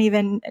just don't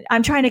even,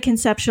 I'm trying to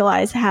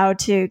conceptualize how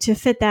to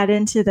fit that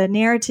into the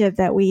narrative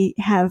that we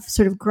have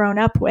sort of grown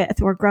up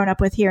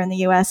with here in the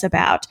U.S.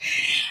 about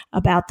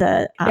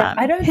the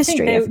I don't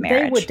history think of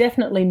marriage. They were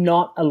definitely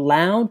not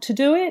allowed to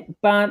do it,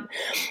 but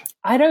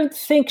I don't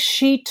think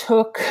she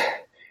took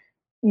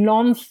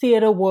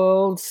non-theater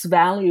world's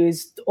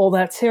values all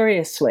that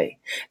seriously.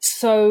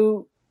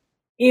 So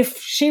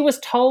if she was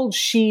told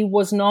she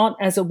was not,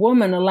 as a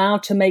woman,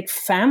 allowed to make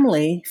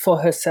family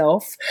for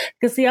herself,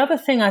 because the other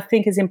thing I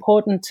think is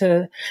important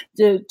an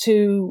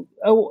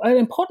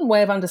important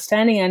way of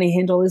understanding Annie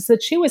Hindle is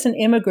that she was an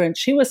immigrant.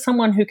 She was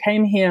someone who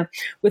came here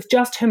with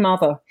just her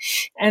mother,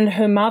 and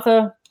her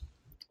mother,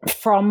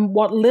 from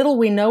what little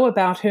we know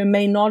about her,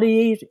 may not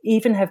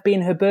even have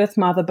been her birth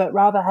mother, but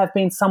rather have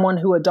been someone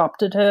who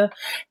adopted her,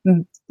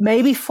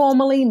 maybe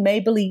formally,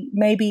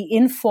 maybe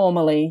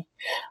informally,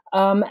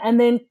 and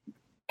then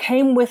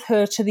came with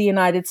her to the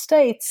United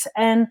States.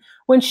 And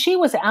when she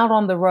was out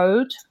on the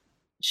road,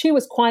 she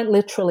was quite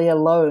literally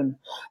alone.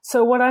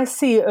 So what I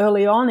see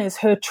early on is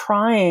her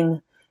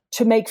trying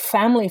to make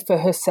family for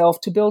herself,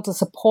 to build a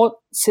support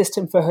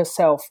system for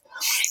herself.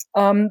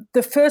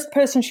 The first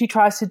person she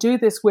tries to do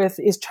this with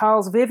is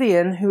Charles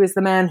Vivian, who is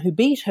the man who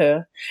beat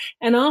her.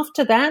 And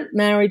after that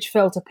marriage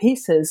fell to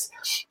pieces,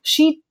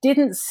 she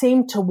didn't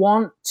seem to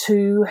want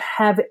to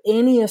have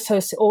any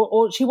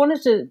or she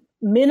wanted to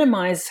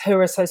minimize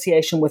her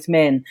association with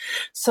men.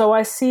 So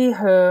I see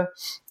her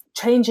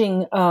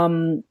changing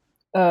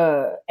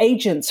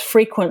agents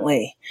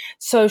frequently.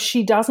 So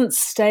she doesn't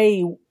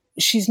stay.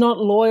 She's not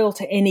loyal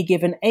to any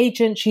given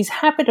agent. She's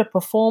happy to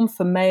perform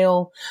for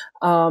male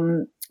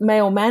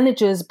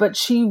managers, but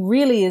she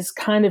really is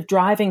kind of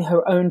driving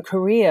her own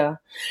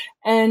career.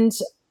 And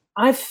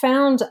I've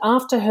found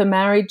after her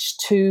marriage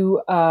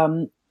to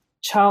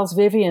Charles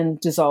Vivian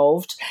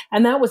dissolved,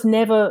 and there was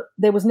never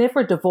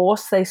a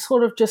divorce. They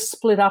sort of just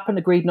split up and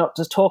agreed not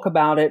to talk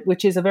about it,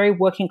 which is a very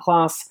working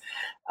class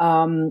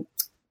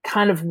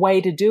kind of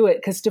way to do it,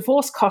 because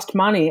divorce cost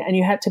money and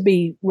you had to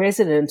be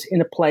resident in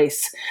a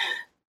place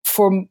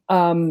for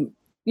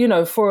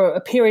for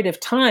a period of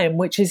time,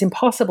 which is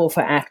impossible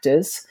for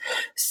actors.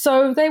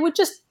 So they would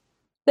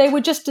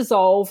just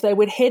dissolve. They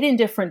would head in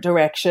different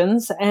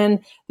directions, and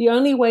the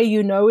only way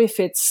you know if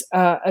it's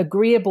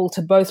agreeable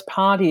to both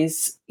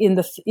parties in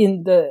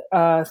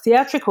the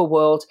theatrical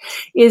world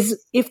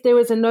is if there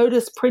was a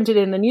notice printed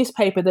in the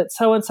newspaper that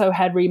so and so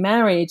had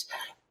remarried.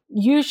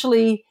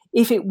 Usually,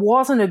 if it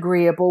wasn't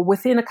agreeable,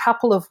 within a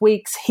couple of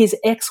weeks, his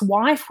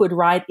ex-wife would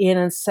write in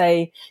and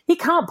say he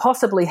can't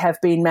possibly have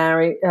been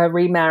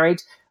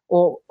remarried,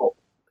 or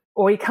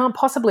he can't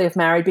possibly have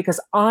married because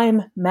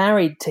I'm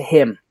married to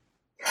him.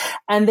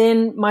 And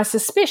then my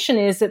suspicion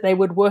is that they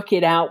would work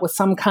it out with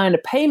some kind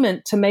of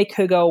payment to make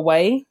her go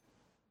away,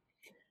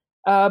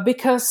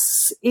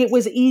 because it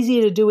was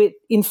easier to do it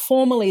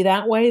informally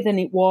that way than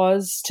it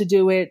was to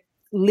do it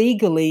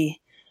legally.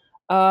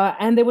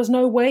 And there was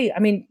no way. I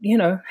mean,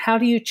 how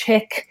do you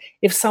check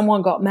if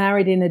someone got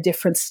married in a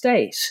different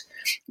state?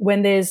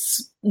 When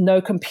there's no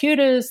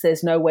computers,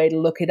 there's no way to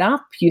look it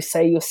up. You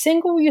say you're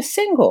single, you're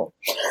single.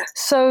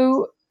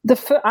 So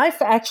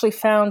I've actually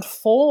found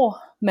 4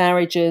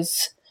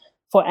 marriages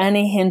for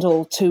Annie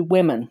Hindle to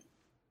women.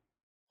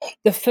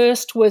 The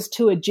first was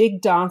to a jig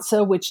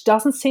dancer, which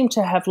doesn't seem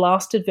to have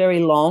lasted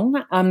very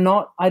long.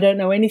 I don't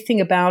know anything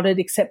about it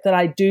except that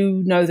I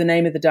do know the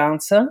name of the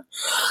dancer.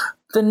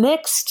 The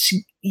next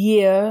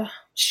year,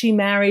 she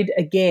married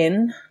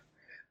again.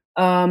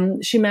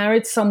 She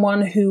married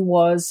someone who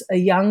was a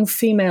young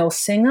female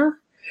singer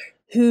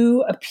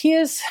who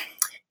appears,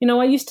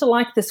 I used to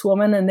like this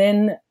woman, and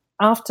then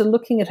after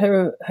looking at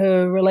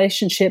her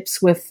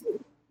relationships with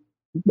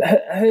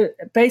her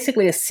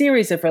basically a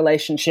series of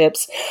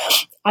relationships,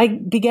 I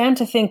began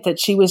to think that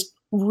she was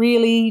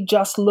really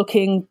just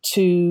looking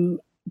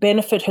to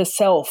benefit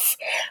herself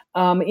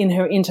in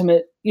her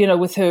intimate,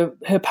 with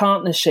her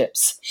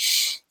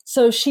partnerships.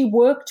 So she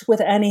worked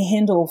with Annie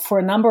Hindle for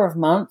a number of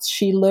months.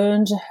 She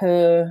learned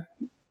her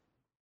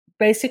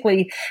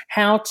basically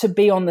how to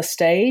be on the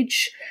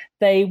stage.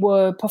 They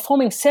were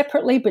performing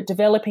separately but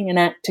developing an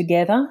act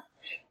together.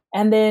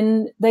 And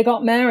then they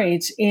got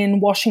married in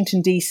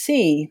Washington,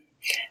 D.C.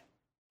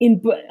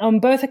 On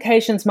both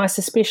occasions, my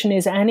suspicion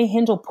is Annie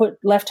Hindle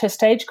left her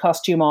stage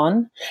costume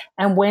on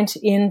and went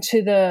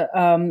into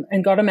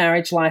and got a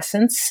marriage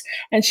license,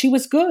 and she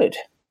was good.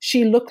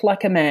 She looked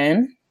like a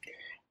man.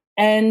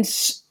 And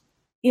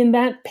in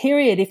that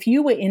period, if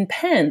you were in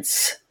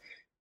pants,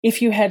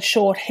 if you had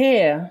short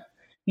hair,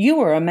 you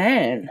were a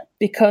man,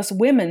 because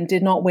women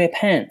did not wear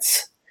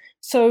pants.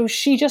 So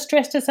she just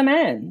dressed as a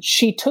man.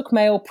 She took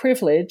male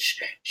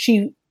privilege.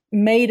 She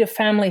made a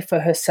family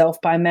for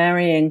herself by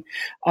marrying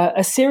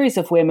a series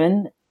of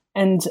women,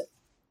 and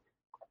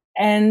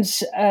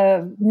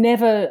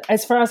never,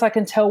 as far as I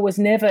can tell, was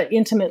never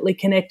intimately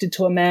connected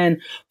to a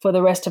man for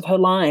the rest of her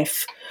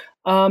life.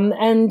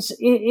 And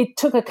it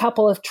took a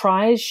couple of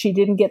tries. She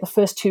didn't get the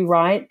first 2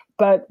 right.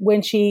 But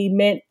when she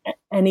met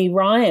Annie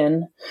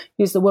Ryan,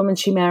 who's the woman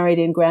she married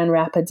in Grand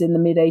Rapids in the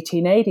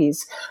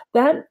mid-1880s,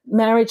 that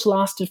marriage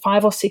lasted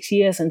 5 or 6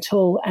 years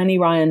until Annie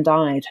Ryan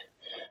died.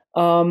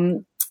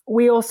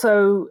 We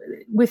also,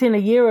 within a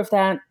year of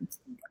that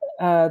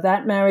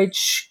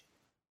marriage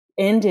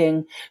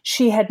ending,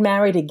 she had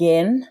married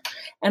again.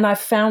 And I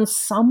found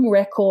some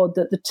record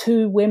that the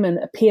 2 women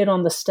appeared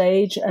on the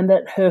stage and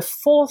that her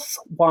 4th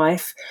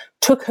wife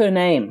took her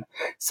name,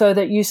 so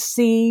that you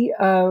see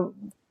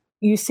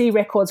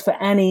records for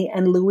Annie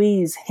and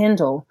Louise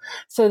Hindle,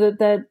 so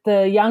that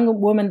the young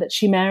woman that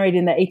she married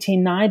in the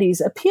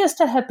 1890s appears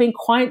to have been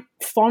quite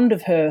fond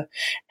of her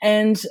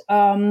and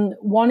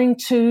wanting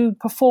to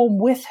perform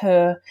with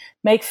her,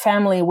 make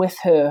family with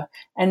her,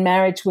 and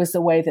marriage was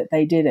the way that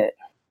they did it.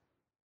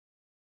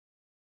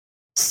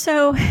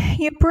 So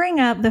you bring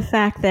up the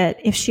fact that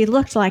if she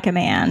looked like a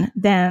man,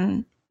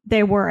 then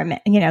they were a man,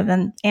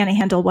 then Annie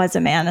Hindle was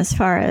a man as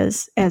far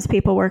as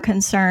people were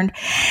concerned.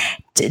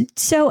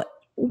 So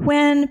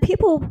when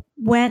people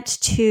went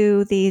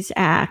to these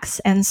acts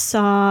and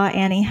saw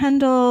Annie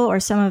Hindle or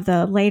some of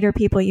the later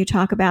people you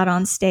talk about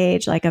on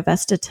stage, like a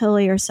Vesta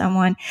Tilley or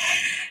someone,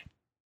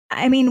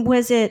 I mean,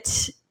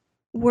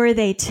 were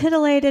they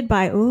titillated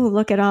by, ooh,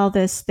 look at all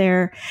this,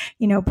 they're,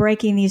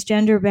 breaking these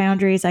gender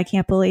boundaries, I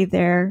can't believe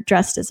they're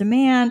dressed as a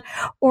man?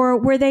 Or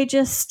were they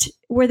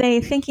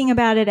thinking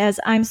about it as,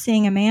 I'm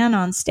seeing a man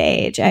on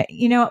stage?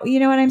 You know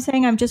what I'm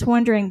saying? I'm just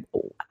wondering,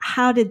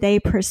 how did they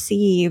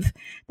perceive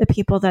the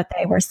people that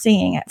they were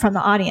seeing from the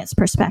audience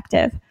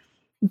perspective?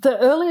 The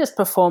earliest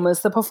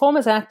performers, the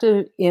performers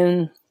acted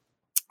in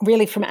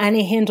really from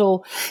Annie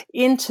Hindle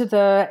through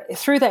the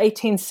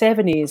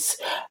 1870s,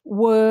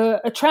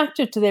 were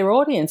attracted to their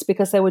audience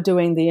because they were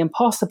doing the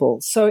impossible.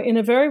 So in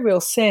a very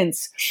real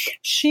sense,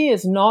 she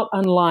is not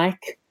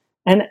unlike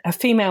a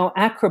female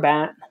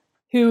acrobat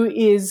who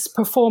is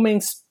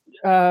performing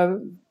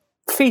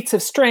feats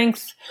of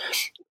strength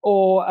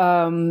or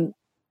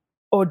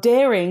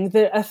daring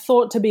that are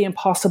thought to be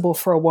impossible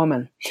for a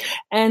woman.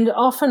 And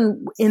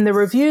often in the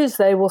reviews,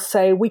 they will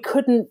say, we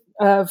couldn't,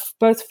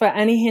 both for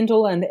Annie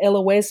Hindle and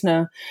Ella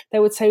Wesner, they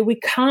would say, we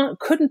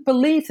couldn't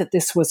believe that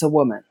this was a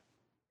woman,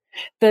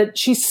 that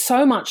she's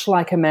so much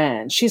like a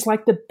man. She's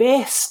like the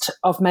best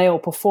of male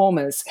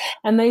performers.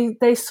 And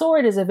they saw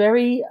it as a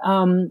very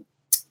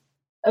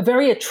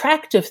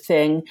attractive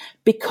thing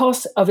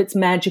because of its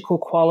magical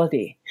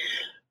quality.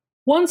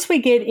 Once we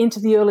get into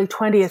the early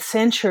 20th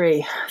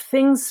century,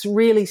 things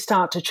really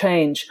start to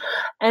change.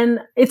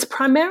 And it's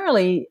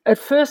primarily at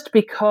first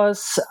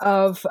because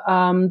of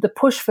the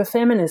push for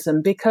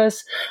feminism,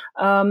 because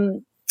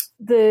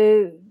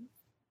the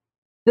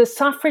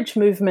suffrage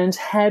movement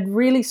had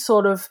really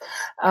sort of,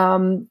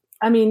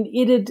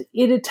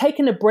 it had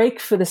taken a break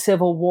for the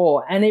Civil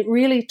War, and it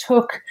really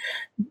took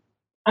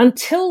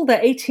until the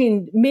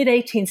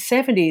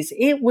mid-1870s,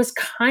 it was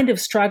kind of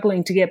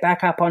struggling to get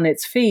back up on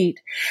its feet,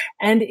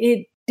 and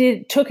it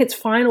took its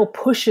final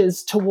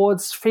pushes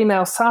towards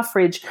female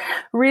suffrage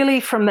really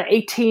from the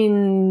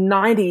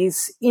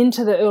 1890s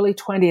into the early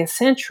 20th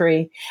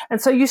century. And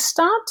so you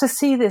start to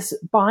see this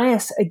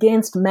bias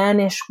against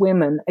mannish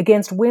women,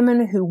 against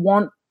women who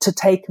want to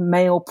take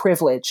male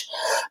privilege,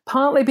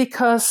 partly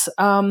because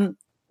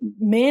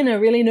men are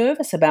really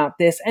nervous about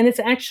this, and it's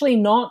actually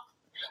not.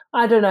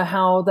 I don't know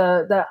how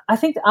I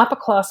think the upper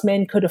class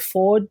men could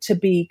afford to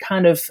be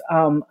kind of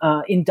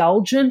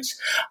indulgent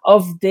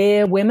of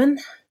their women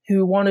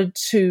who wanted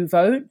to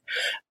vote,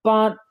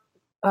 but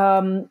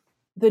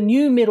the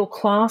new middle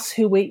class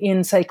who were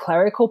in, say,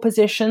 clerical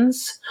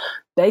positions,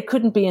 they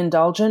couldn't be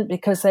indulgent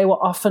because they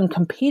were often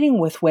competing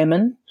with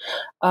women,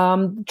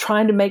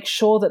 trying to make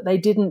sure that they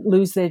didn't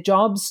lose their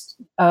jobs.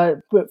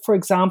 For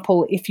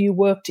example, if you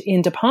worked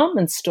in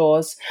department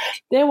stores,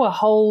 there were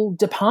whole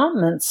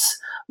departments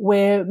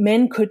where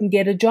men couldn't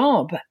get a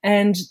job,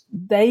 and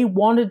they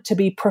wanted to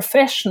be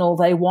professional.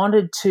 They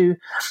wanted to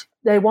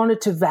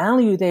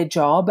value their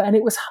job, and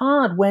it was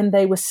hard when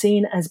they were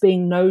seen as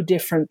being no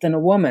different than a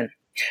woman,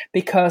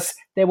 because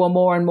there were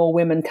more and more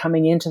women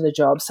coming into the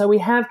job. So we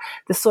have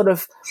the sort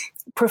of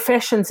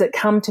professions that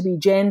come to be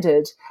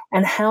gendered,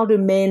 and how do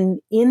men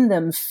in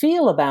them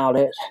feel about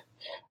it,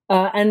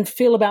 and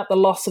feel about the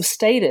loss of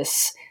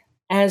status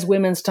as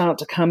women start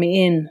to come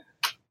in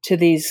to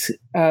these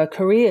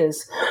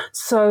careers.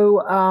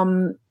 So,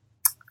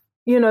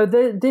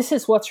 this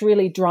is what's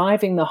really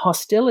driving the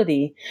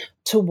hostility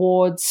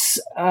towards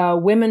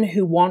women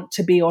who want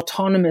to be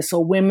autonomous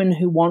or women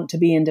who want to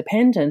be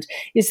independent,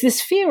 is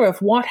this fear of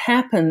what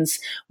happens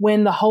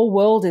when the whole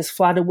world is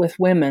flooded with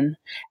women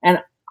and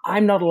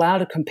I'm not allowed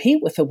to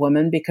compete with a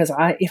woman because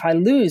if I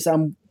lose,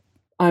 I'm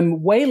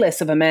way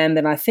less of a man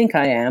than I think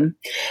I am.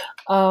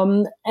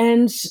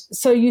 And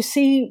so you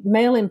see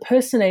male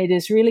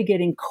impersonators really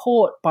getting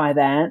caught by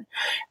that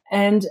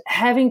and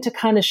having to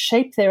kind of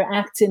shape their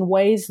acts in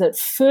ways that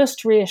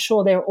first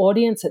reassure their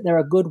audience that they're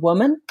a good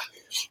woman,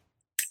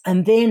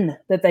 and then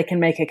that they can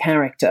make a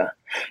character.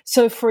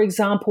 So, for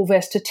example,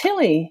 Vesta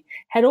Tilley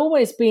had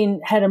always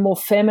had a more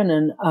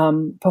feminine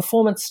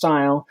performance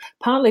style,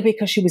 partly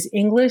because she was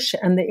English,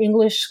 and the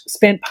English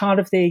spent part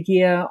of their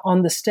year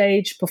on the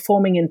stage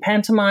performing in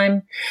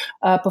pantomime,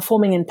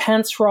 performing in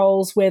pants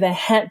roles where they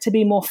had to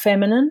be more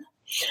feminine.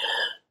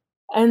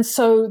 And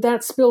so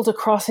that spilled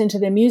across into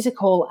their music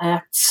hall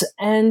acts.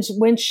 And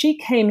when she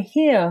came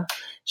here,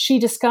 she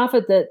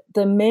discovered that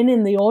the men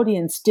in the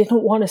audience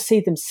didn't want to see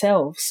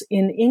themselves.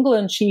 In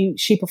England,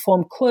 she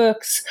performed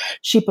clerks.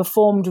 She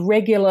performed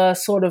regular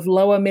sort of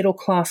lower middle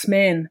class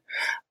men.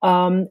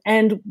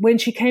 And when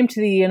she came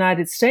to the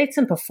United States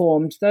and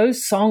performed,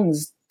 those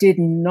songs did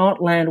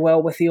not land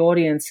well with the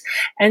audience.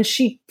 And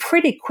she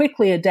pretty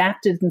quickly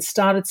adapted and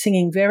started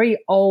singing very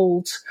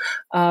old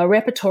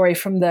repertory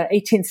from the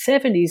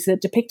 1870s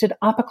that depicted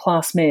upper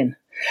class men.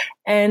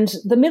 And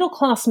the middle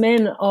class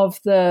men of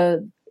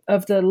the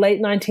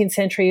late 19th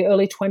century,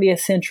 early 20th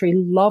century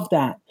loved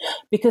that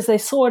because they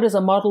saw it as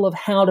a model of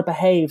how to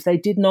behave. They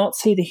did not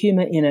see the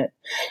humor in it.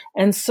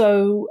 And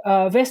so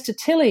Vesta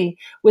Tilley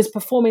was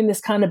performing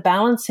this kind of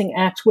balancing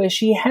act where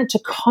she had to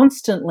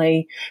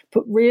constantly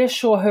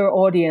reassure her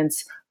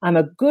audience, I'm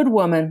a good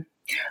woman,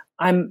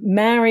 I'm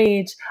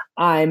married,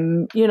 I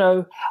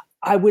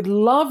would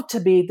love to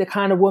be the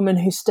kind of woman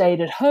who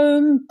stayed at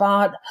home,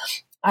 but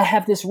I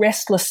have this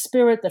restless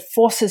spirit that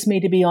forces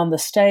me to be on the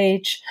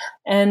stage.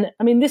 And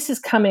I mean, this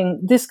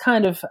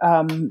kind of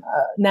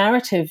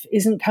narrative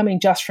isn't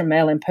coming just from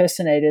male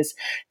impersonators.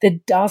 There are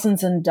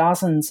dozens and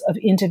dozens of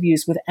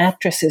interviews with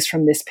actresses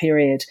from this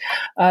period.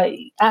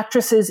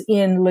 Actresses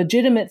in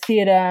legitimate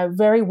theater,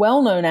 very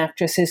well-known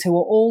actresses who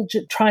are all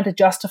trying to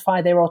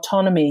justify their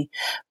autonomy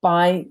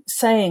by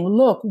saying,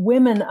 look,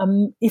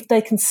 women, if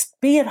they can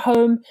be at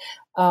home,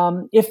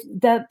 if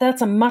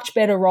that's a much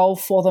better role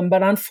for them.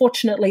 But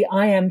unfortunately,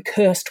 I am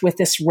cursed with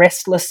this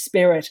restless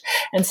spirit.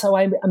 And so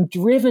I'm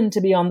driven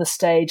to be on the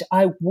stage.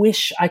 I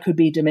wish I could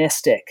be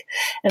domestic.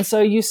 And so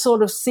you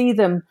sort of see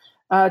them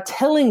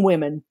telling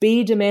women,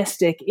 be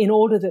domestic in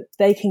order that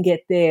they can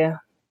get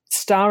their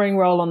starring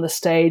role on the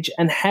stage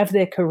and have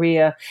their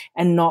career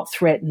and not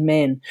threaten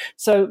men.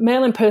 So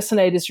male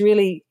impersonators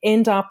really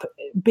end up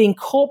being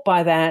caught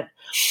by that.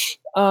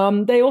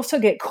 They also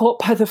get caught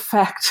by the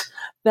fact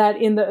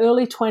that in the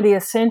early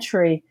 20th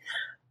century,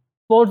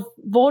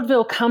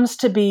 vaudeville comes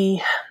to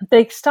be,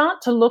 they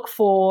start to look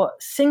for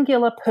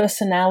singular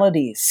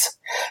personalities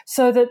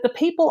so that the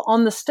people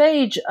on the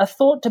stage are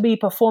thought to be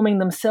performing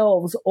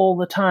themselves all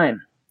the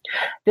time.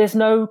 There's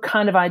no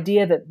kind of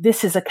idea that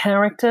this is a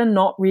character,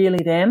 not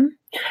really them.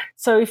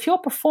 So if you're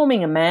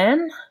performing a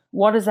man,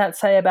 what does that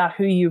say about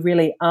who you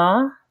really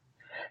are?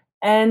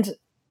 And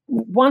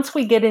once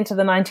we get into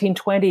the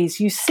 1920s,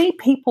 you see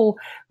people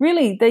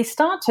really, they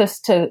start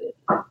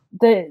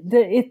they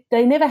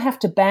never have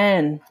to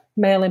ban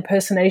male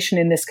impersonation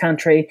in this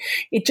country.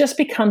 It just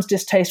becomes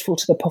distasteful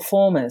to the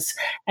performers.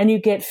 And you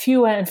get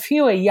fewer and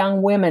fewer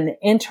young women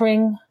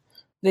entering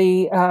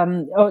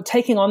or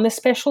taking on this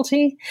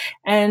specialty.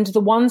 And the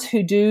ones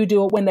who do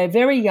it when they're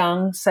very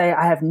young say,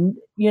 I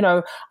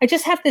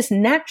just have this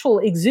natural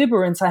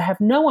exuberance. I have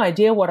no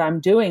idea what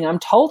I'm doing. I'm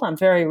told I'm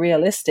very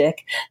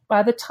realistic.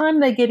 By the time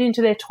they get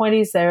into their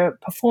 20s, they're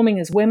performing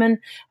as women,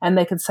 and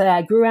they can say,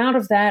 I grew out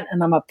of that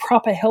and I'm a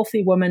proper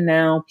healthy woman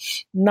now.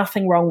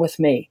 Nothing wrong with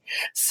me.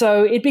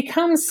 So it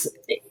becomes,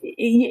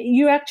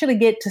 you actually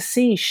get to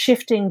see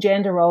shifting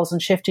gender roles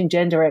and shifting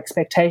gender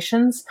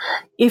expectations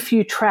if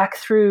you track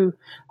through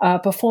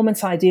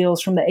performance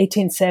ideals from the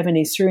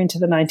 1870s through into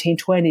the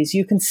 1920s.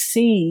 You can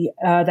see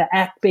the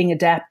act being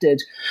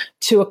adapted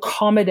to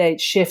accommodate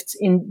shifts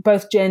in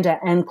both gender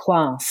and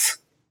class.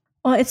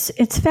 Well,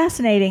 it's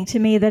fascinating to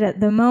me that at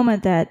the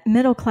moment that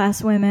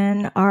middle-class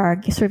women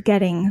are sort of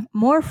getting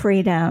more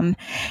freedom,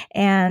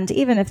 and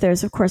even if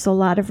there's, of course, a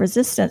lot of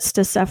resistance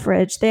to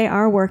suffrage, they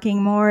are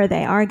working more,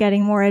 they are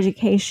getting more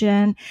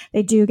education,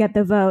 they do get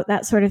the vote,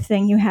 that sort of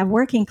thing. You have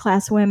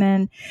working-class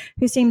women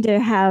who seem to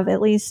have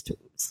at least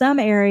some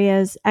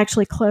areas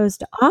actually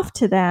closed off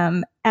to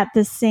them at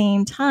the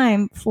same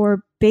time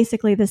for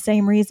basically the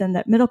same reason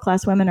that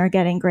middle-class women are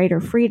getting greater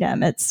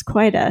freedom. It's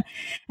quite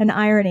an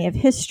irony of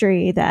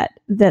history that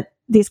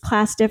these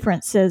class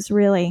differences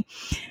really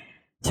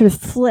sort of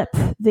flip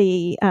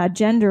the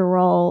gender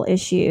role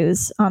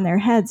issues on their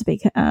heads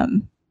because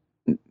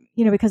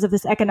of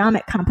this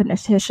economic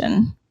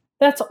competition.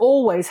 That's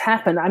always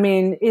happened. I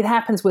mean, it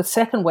happens with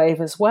second wave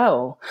as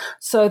well.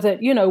 So that,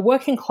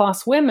 working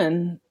class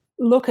women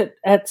look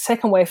at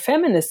second wave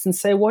feminists and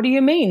say, what do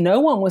you mean? No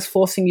one was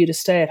forcing you to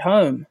stay at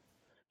home,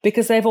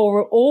 because they've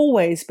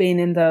always been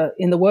in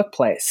the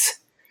workplace.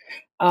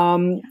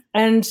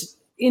 And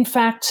in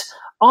fact,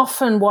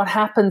 often what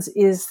happens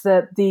is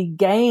that the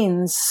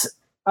gains,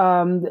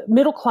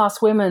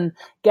 middle-class women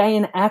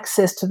gain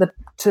access to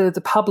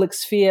the public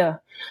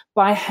sphere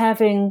by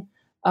having,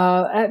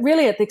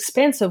 really at the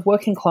expense of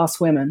working-class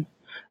women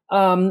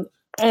and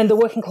the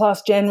working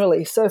class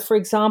generally. So, for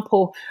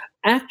example,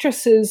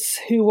 actresses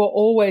who were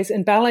always,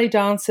 and ballet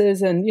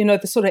dancers and,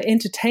 the sort of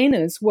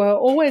entertainers were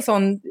always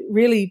on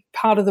really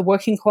part of the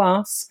working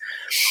class.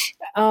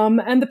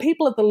 And the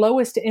people at the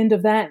lowest end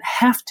of that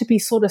have to be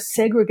sort of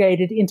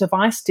segregated into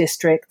vice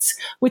districts,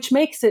 which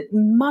makes it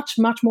much,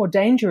 much more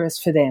dangerous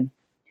for them.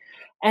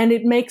 And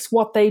it makes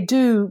what they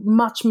do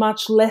much,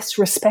 much less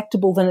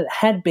respectable than it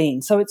had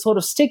been. So it sort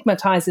of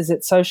stigmatizes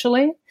it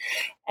socially.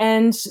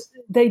 And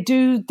they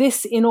do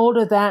this in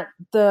order that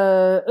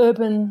the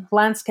urban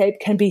landscape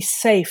can be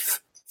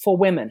safe for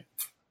women.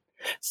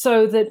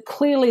 So that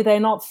clearly they're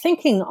not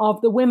thinking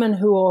of the women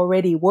who are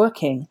already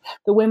working,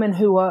 the women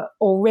who are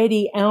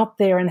already out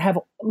there and have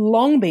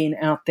long been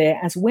out there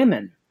as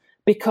women,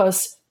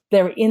 because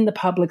they're in the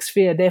public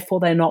sphere, therefore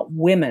they're not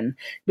women,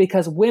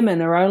 because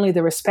women are only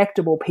the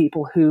respectable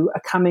people who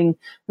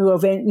are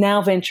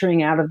now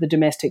venturing out of the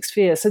domestic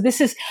sphere. So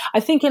this is, I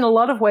think in a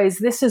lot of ways,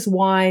 this is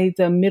why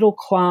the middle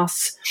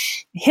class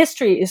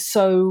history is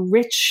so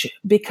rich,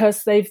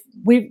 because they've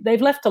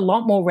left a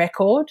lot more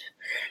record.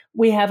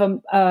 We have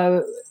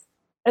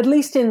at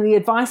least in the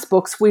advice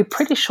books, we're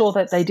pretty sure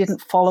that they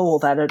didn't follow all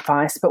that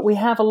advice, but we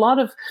have a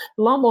lot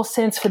more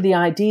sense for the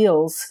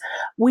ideals.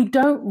 We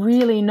don't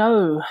really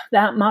know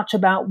that much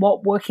about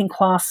what working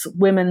class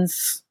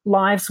women's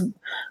lives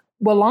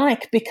were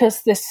like,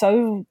 because they're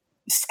so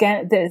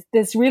scant.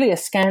 There's really a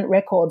scant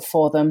record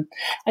for them,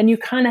 and you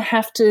kind of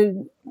have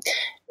to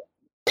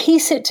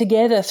piece it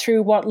together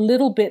through what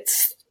little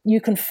bits you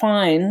can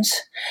find.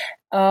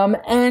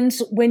 And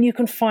when you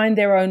can find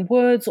their own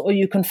words, or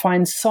you can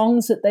find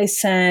songs that they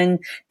sang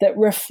that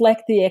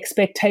reflect the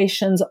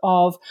expectations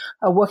of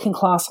a working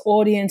class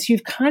audience,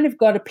 you've kind of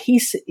got to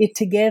piece it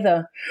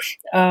together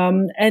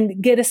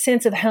and get a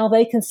sense of how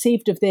they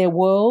conceived of their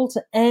world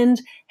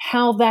and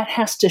how that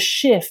has to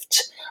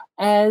shift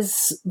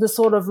as the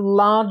sort of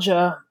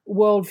larger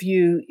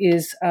worldview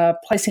is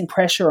placing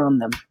pressure on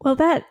them. Well,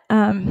 that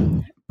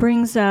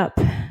brings up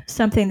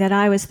something that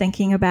I was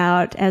thinking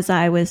about as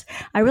I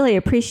really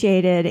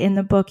appreciated in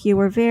the book. You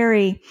were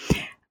very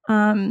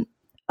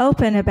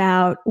open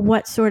about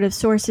what sort of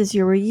sources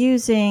you were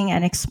using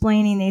and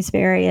explaining these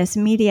various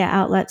media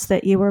outlets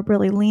that you were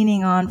really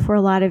leaning on for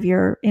a lot of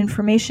your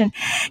information.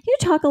 Can you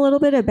talk a little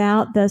bit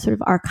about the sort of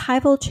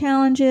archival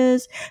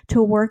challenges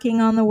to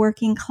working on the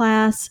working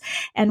class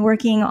and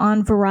working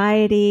on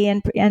variety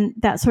and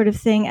that sort of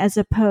thing, as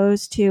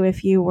opposed to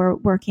if you were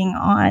working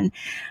on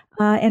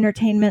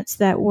entertainments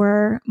that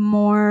were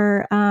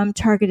more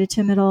targeted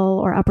to middle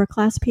or upper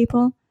class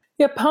people?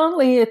 Yeah,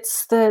 partly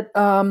it's that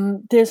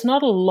there's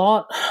not a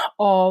lot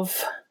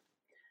of,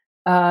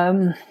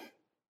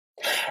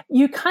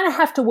 you kind of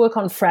have to work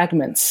on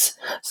fragments.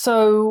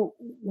 So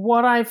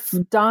what I've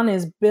done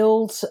is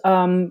build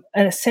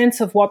a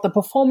sense of what the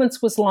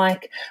performance was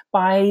like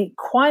by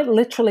quite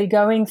literally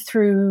going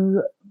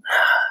through,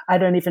 I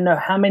don't even know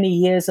how many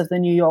years of the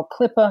New York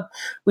Clipper,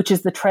 which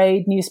is the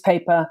trade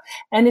newspaper,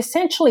 and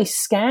essentially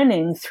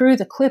scanning through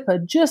the Clipper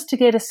just to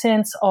get a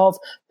sense of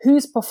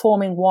who's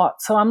performing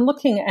what. So I'm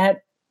looking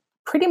at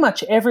pretty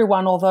much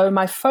everyone, although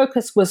my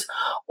focus was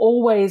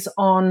always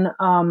on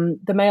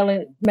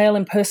the male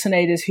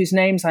impersonators whose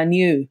names I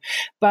knew.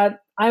 But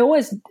I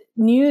always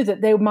knew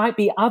that there might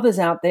be others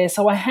out there,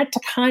 so I had to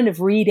kind of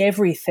read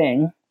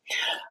everything.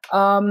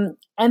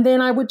 And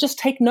then I would just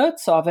take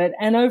notes of it.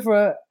 And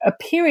over a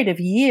period of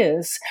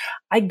years,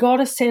 I got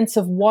a sense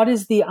of what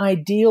is the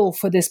ideal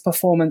for this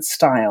performance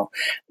style.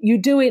 You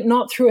do it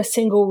not through a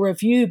single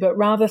review, but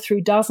rather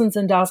through dozens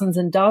and dozens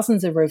and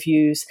dozens of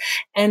reviews.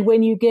 And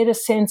when you get a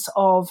sense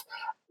of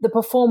the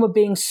performer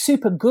being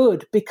super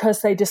good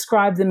because they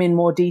describe them in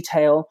more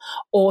detail,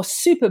 or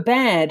super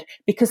bad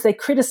because they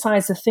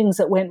criticize the things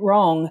that went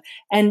wrong,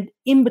 and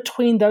in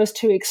between those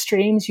two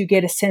extremes, you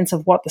get a sense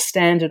of what the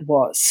standard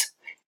was.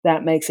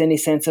 That makes any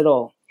sense at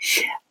all.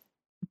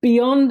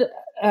 Beyond,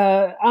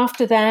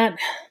 after that,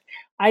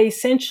 I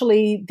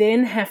essentially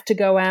then have to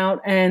go out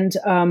and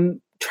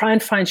try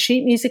and find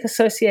sheet music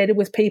associated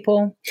with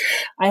people.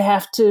 I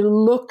have to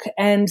look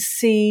and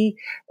see,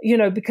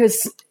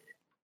 because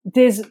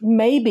there's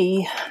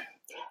maybe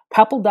a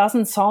couple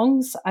dozen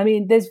songs. I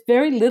mean, there's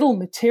very little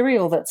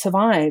material that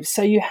survives.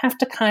 So you have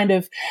to kind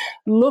of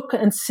look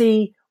and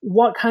see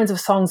what kinds of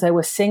songs they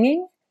were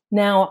singing.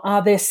 Now,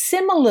 are there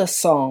similar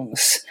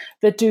songs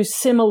that do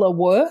similar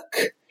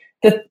work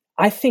that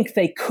I think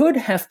they could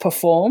have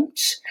performed?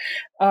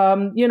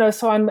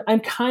 So I'm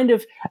kind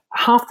of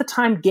half the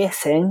time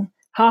guessing,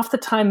 half the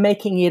time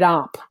making it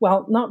up.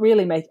 Well, not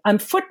really I'm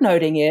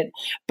footnoting it,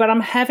 but I'm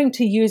having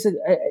to use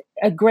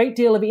a great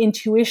deal of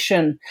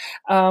intuition,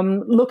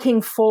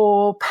 looking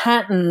for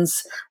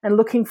patterns and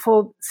looking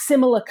for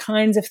similar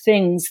kinds of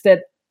things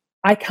that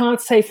I can't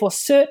say for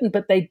certain,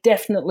 but they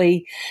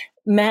definitely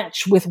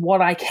match with what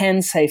I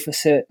can say for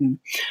certain.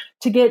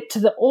 To get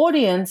to the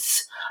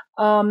audience,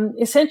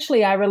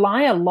 essentially I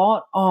rely a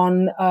lot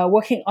on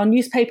working on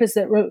newspapers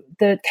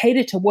that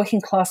cater to working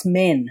class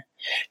men.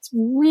 It's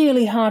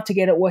really hard to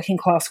get at working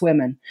class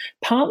women,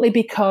 partly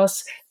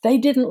because they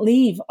didn't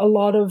leave a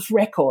lot of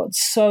records.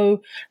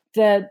 So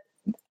that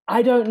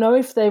I don't know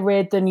if they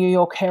read the New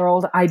York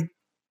Herald. I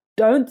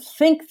don't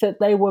think that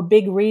they were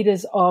big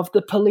readers of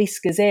the Police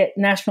Gazette,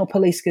 National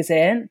Police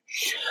Gazette,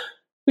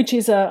 which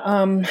is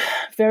a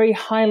very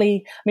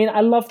highly,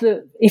 I love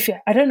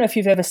I don't know if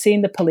you've ever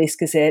seen the Police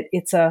Gazette.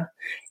 It's a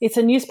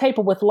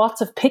newspaper with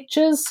lots of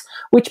pictures,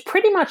 which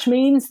pretty much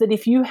means that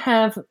if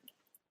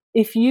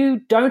you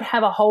don't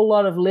have a whole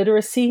lot of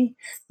literacy,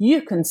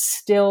 you can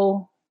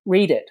still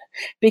read it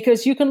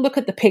because you can look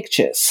at the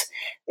pictures.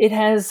 It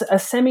has a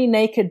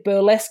semi-naked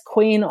burlesque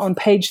queen on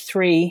page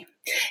 3.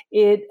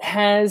 It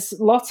has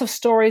lots of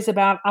stories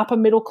about upper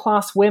middle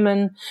class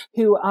women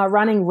who are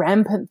running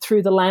rampant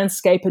through the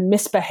landscape and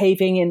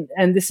misbehaving,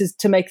 and this is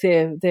to make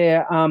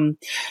their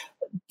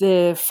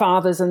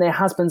fathers and their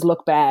husbands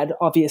look bad,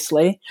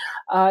 obviously.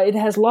 It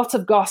has lots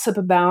of gossip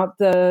about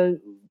the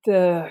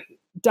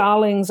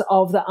darlings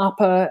of the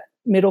upper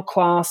middle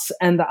class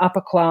and the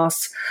upper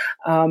class,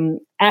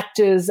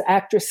 actors,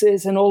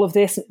 actresses, and all of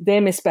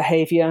their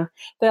misbehavior.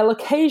 They'll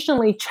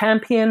occasionally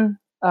champion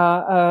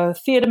a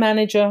theater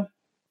manager,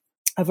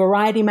 a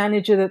variety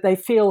manager that they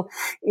feel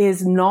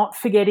is not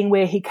forgetting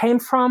where he came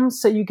from.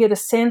 So you get a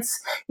sense,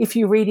 if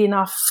you read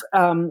enough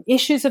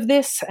issues of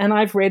this, and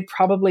I've read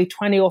probably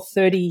 20 or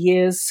 30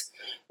 years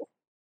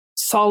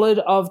solid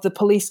of the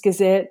Police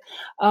Gazette,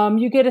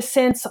 you get a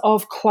sense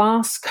of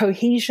class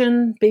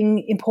cohesion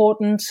being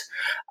important,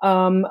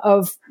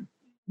 of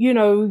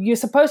you're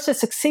supposed to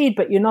succeed,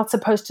 but you're not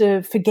supposed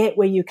to forget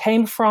where you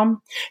came from.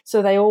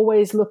 So they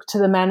always look to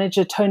the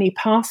manager, Tony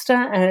Pastor,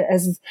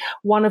 as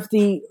one of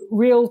the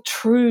real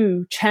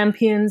true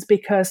champions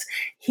because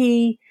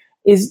he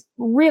is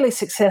really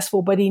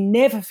successful, but he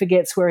never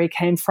forgets where he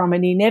came from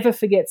and he never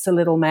forgets the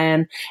little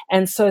man.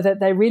 And so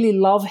that they really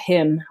love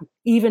him,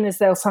 even as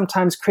they'll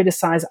sometimes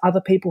criticize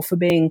other people for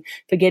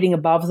getting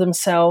above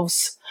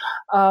themselves.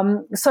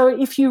 So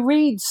if you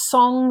read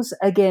songs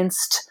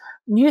against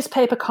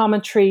newspaper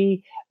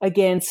commentary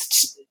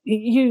against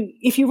you,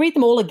 if you read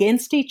them all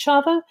against each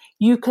other,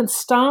 you can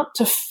start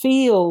to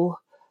feel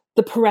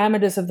the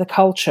parameters of the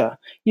culture.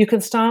 You can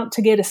start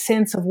to get a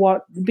sense of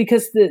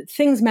because the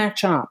things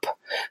match up,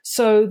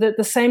 so that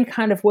the same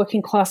kind of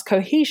working class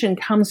cohesion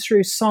comes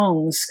through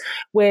songs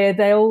where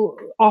they'll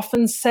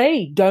often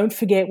say, don't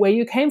forget where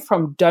you came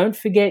from. Don't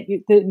forget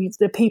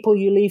the people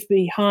you leave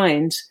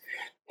behind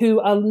who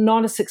are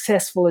not as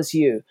successful as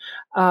you.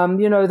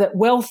 That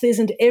wealth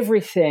isn't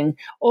everything.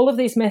 All of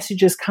these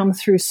messages come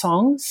through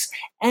songs,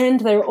 and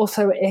they're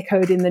also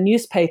echoed in the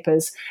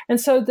newspapers. And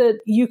so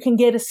that you can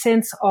get a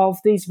sense of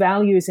these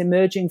values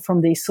emerging from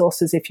these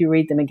sources if you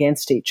read them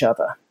against each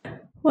other.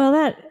 Well,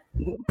 that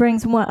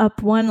brings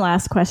up one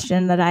last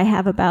question that I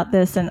have about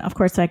this, and of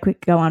course I could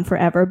go on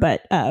forever,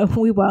 but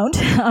we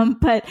won't.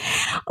 But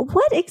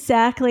what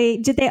exactly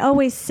did they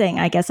always sing?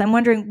 I guess I'm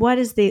wondering what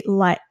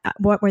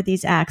were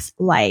these acts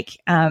like?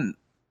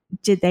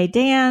 Did they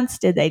dance?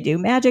 Did they do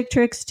magic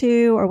tricks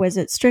too, or was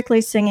it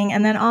strictly singing?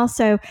 And then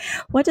also,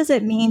 what does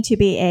it mean to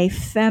be a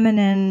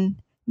feminine,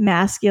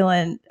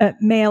 masculine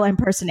male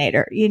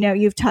impersonator?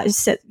 You've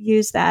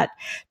used that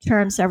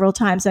term several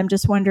times. I'm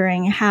just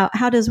wondering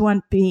how does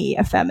one be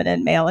a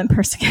feminine male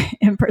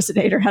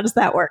impersonator? How does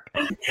that work?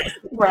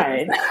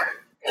 Right.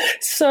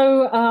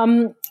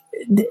 So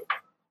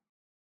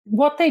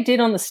what they did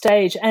on the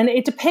stage, and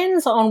it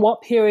depends on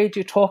what period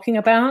you're talking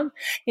about.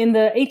 In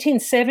the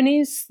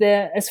 1870s,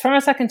 as far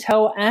as I can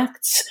tell,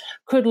 acts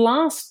could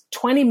last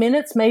 20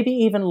 minutes, maybe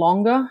even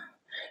longer,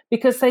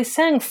 because they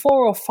sang 4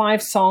 or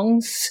 5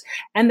 songs,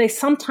 and they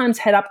sometimes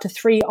had up to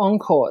 3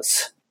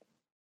 encores.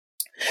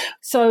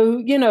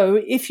 So,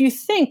 if you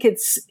think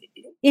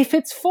if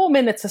it's 4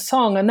 minutes a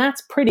song, and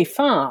that's pretty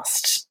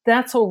fast,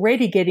 that's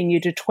already getting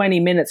you to 20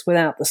 minutes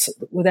without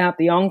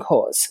the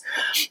encores.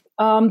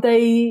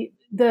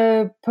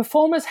 The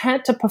performers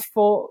had to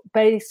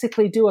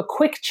basically do a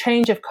quick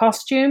change of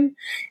costume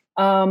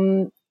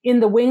in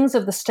the wings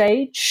of the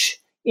stage.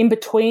 In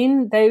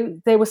between,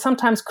 they were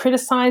sometimes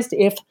criticized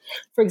if,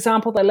 for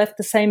example, they left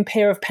the same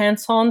pair of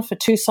pants on for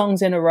 2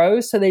 songs in a row.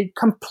 So they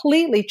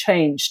completely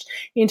changed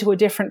into a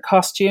different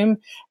costume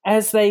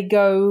as they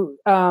go,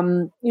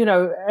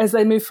 as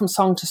they move from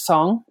song to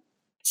song.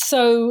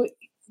 So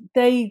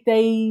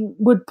they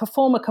would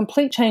perform a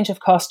complete change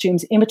of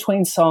costumes in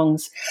between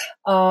songs,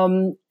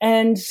 and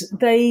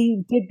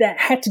they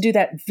had to do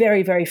that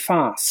very, very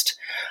fast.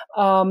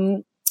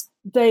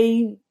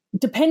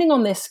 Depending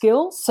on their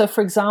skills. So,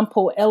 for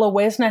example, Ella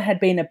Wesner had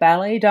been a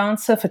ballet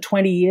dancer for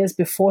 20 years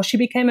before she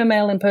became a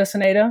male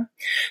impersonator.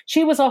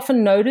 She was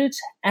often noted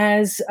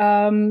as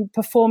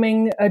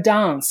performing a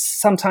dance,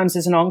 sometimes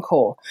as an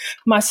encore.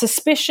 My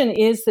suspicion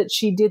is that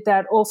she did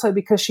that also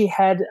because she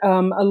had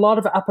a lot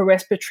of upper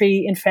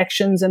respiratory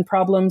infections and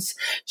problems.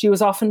 She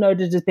was often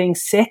noted as being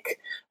sick,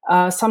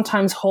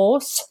 sometimes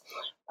hoarse.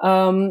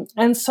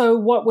 And so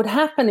what would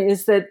happen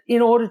is that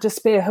in order to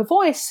spare her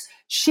voice,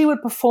 she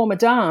would perform a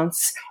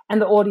dance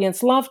and the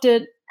audience loved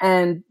it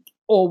and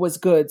all was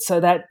good. So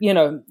that,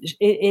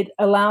 it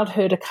allowed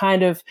her to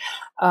kind of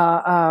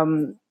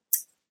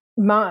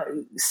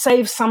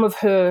save some of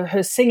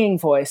her singing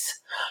voice.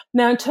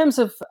 Now, in terms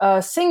of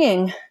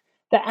singing,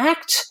 the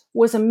act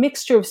was a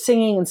mixture of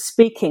singing and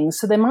speaking.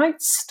 So they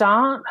might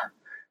start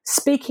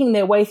speaking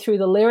their way through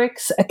the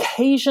lyrics,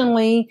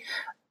 occasionally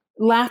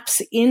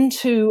lapse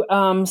into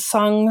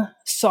sung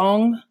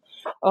song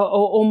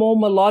or more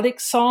melodic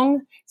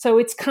song. So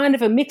it's kind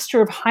of a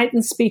mixture of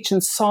heightened speech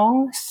and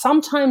song.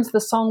 Sometimes the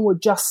song would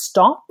just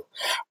stop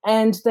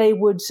and they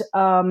would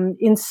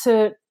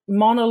insert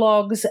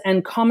monologues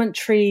and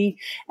commentary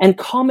and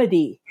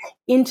comedy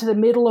into the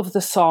middle of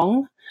the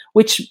song,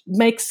 which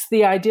makes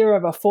the idea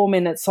of a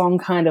 4-minute song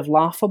kind of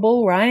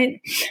laughable, right?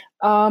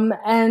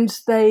 And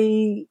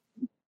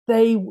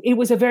it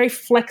was a very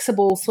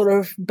flexible sort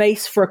of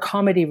base for a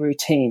comedy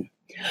routine.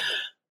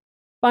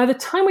 By the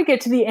time we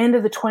get to the end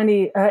of the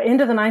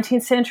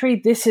 19th century,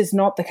 this is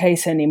not the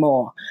case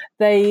anymore.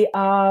 They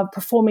are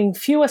performing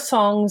fewer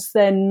songs.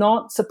 They're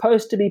not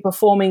supposed to be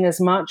performing as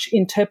much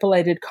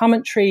interpolated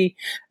commentary,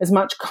 as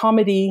much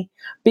comedy,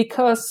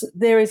 because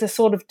there is a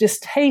sort of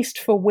distaste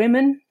for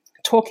women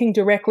talking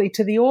directly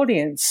to the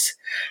audience.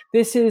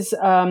 This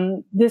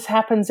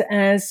happens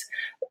as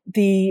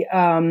the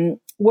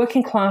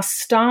working class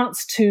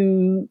starts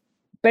to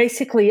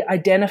basically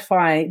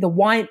identify the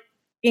white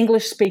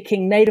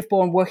English-speaking,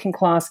 native-born working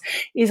class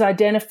is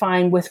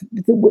identifying with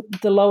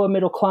the lower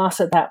middle class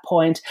at that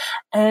point.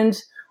 And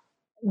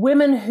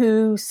women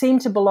who seem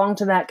to belong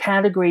to that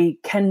category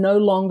can no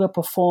longer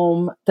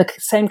perform the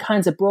same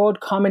kinds of broad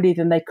comedy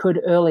than they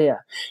could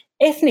earlier.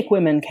 Ethnic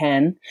women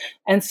can.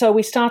 And so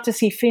we start to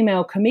see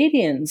female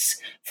comedians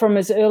from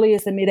as early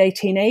as the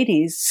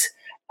mid-1880s.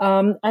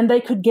 And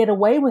they could get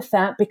away with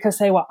that because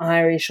they were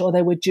Irish or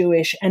they were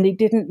Jewish, and it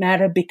didn't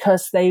matter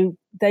because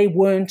they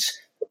weren't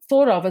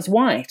thought of as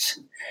white.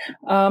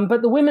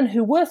 But the women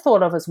who were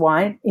thought of as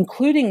white,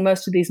 including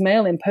most of these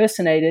male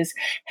impersonators,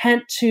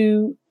 had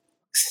to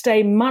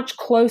stay much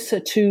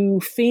closer to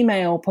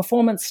female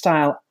performance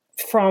style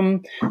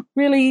from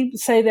really,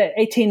 say, the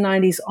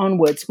 1890s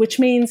onwards, which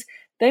means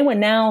they were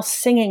now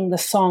singing the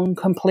song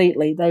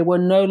completely. They were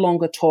no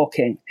longer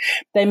talking.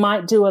 They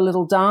might do a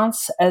little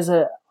dance as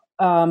a,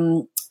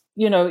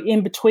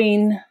 in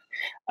between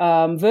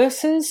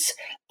verses.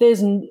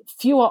 There's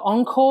fewer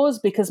encores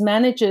because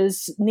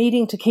managers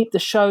needing to keep the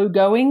show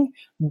going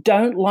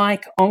don't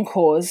like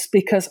encores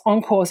because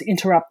encores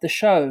interrupt the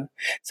show.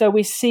 So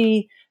we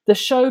see the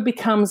show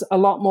becomes a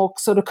lot more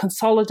sort of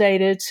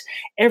consolidated.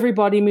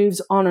 Everybody moves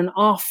on and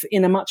off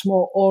in a much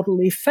more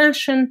orderly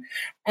fashion.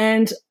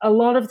 And a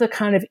lot of the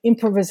kind of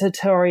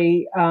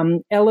improvisatory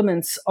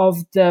elements of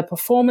the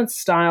performance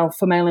style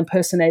for male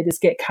impersonators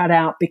get cut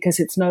out because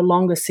it's no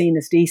longer seen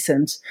as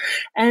decent.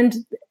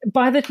 And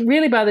by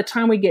the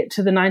time we get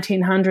to the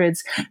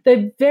 1900s,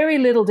 they're very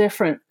little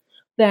different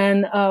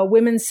than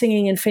women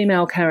singing in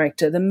female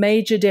character. The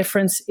major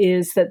difference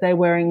is that they're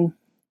wearing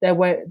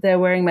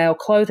male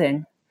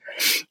clothing.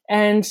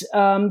 And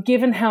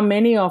given how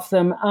many of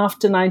them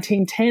after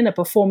 1910 are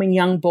performing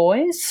young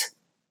boys,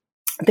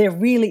 there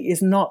really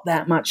is not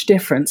that much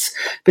difference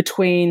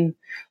between,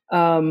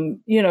 a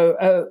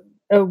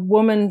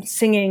woman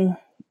singing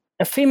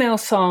a female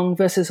song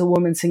versus a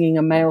woman singing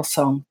a male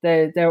song.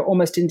 They're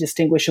almost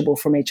indistinguishable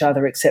from each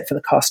other except for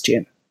the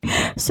costume.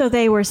 So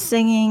they were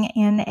singing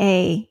in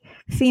a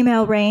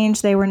female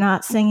range. They were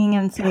not singing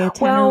in, say, a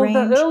tenor range.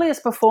 Well, the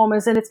earliest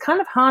performers, and it's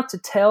kind of hard to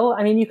tell.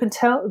 I mean, you can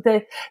tell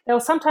they'll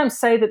sometimes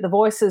say that the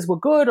voices were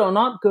good or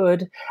not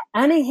good.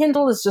 Annie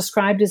Hindle is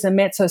described as a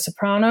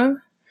mezzo-soprano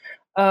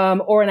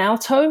or an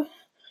alto.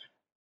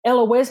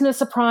 Ella Wesner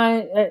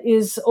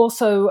is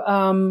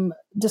also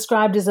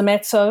described as a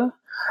mezzo.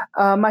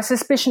 My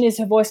suspicion is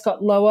her voice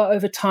got lower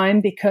over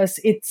time because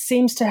it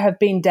seems to have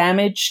been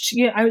damaged.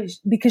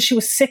 Because she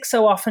was sick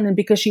so often and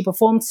because she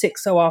performed sick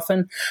so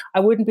often, I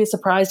wouldn't be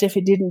surprised if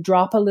it didn't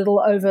drop a little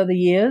over the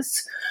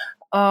years.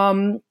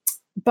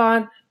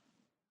 But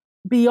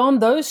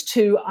beyond those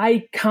two,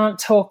 I can't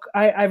talk.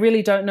 I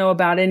really don't know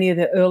about any of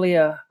the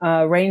earlier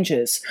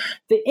ranges.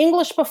 The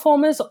English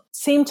performers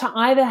seem to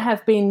either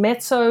have been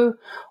mezzo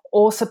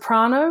or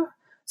soprano.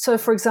 So,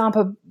 for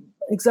example,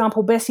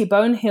 Bessie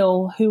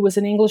Bonehill, who was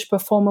an English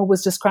performer,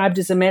 was described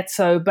as a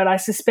mezzo, but I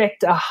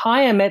suspect a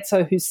higher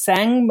mezzo who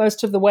sang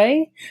most of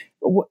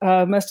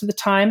the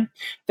time.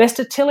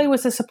 Vesta Tilley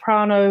was a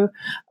soprano.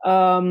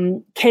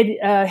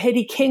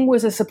 Hetty King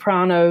was a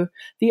soprano.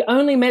 The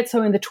only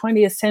mezzo in the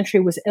 20th century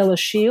was Ella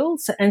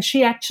Shields, and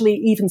she actually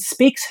even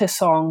speaks her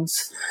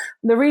songs.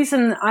 The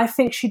reason I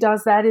think she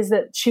does that is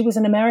that she was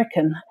an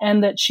American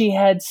and that she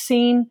had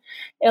seen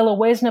Ella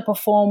Wesner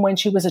perform when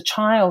she was a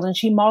child, and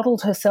she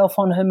modeled herself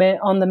on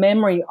the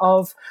memory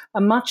of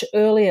a much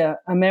earlier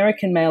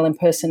American male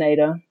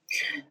impersonator.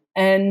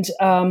 And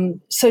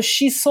so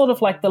she's sort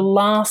of like the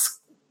last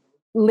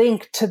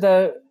link to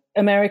the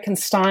American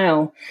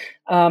style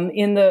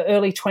in the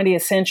early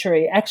 20th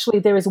century. Actually,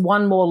 there is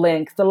one more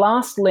link. The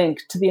last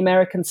link to the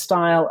American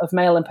style of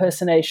male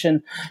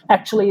impersonation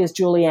actually is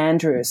Julie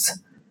Andrews.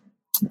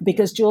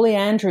 Because Julie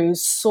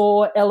Andrews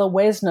saw Ella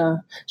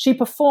Wesner. She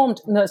performed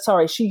on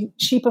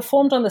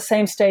the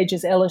same stage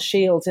as Ella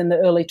Shields in the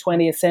early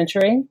 20th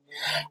century.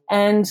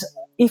 And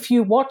if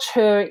you watch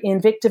her in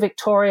Victor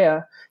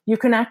Victoria, you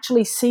can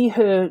actually see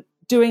her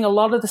doing a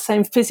lot of the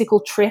same physical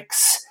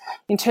tricks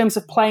in terms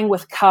of playing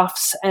with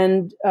cuffs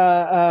and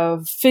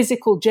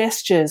physical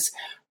gestures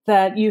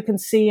that you can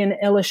see in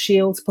Ella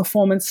Shields'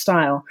 performance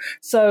style.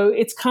 So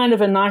it's kind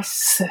of a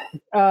nice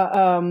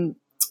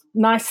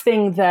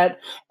thing that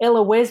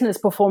Ella Wesner's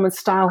performance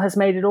style has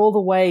made it all the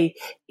way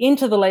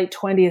into the late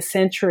 20th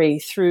century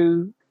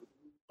through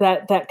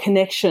that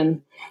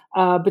connection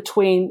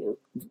between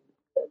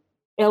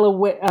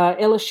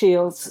Ella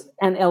Shields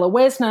and Ella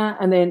Wesner,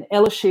 and then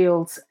Ella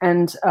Shields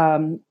and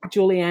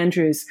Julie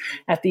Andrews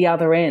at the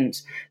other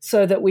end,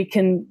 so that we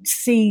can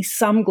see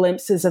some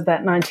glimpses of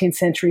that 19th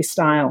century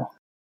style.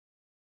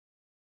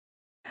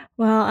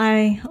 Well,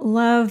 I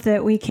love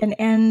that we can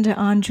end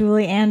on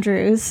Julie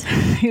Andrews.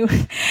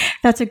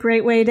 That's a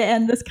great way to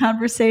end this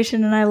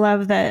conversation. And I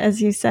love that, as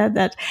you said,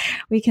 that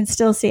we can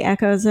still see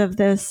echoes of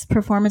this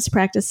performance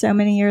practice so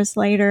many years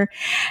later.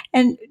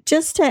 And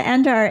just to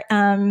end our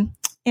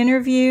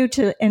interview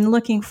and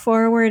looking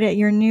forward at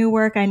your new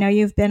work, I know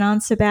you've been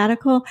on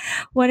sabbatical.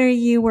 What are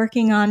you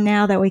working on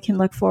now that we can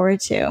look forward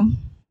to?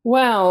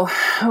 Well,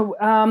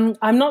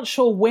 I'm not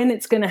sure when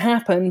it's going to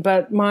happen,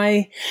 but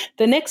the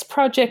next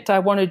project I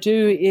want to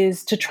do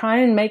is to try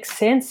and make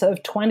sense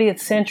of 20th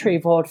century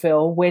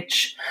vaudeville,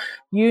 which,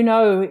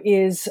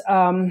 is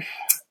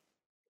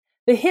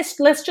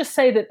let's just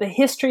say that the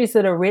histories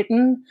that are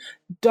written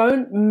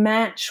don't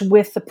match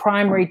with the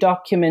primary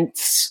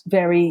documents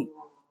very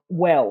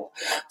well.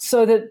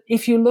 So that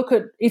if you look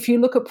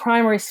at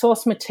primary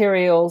source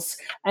materials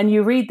and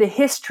you read the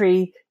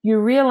history, you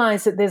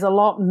realize that there's a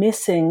lot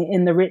missing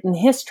in the written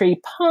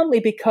history, partly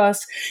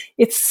because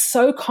it's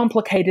so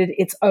complicated,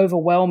 it's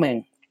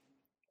overwhelming.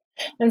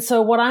 And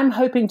so what I'm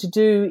hoping to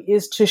do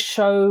is to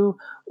show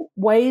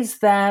ways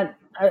that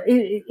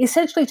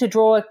essentially to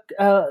draw,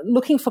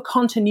 looking for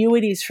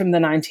continuities from the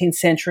 19th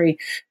century,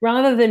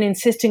 rather than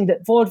insisting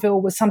that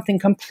vaudeville was something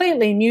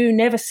completely new,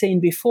 never seen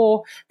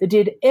before, that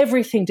did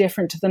everything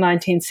different to the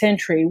 19th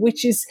century,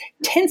 which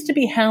tends to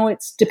be how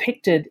it's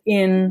depicted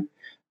in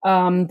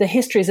the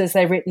histories as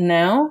they're written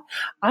now.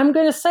 I'm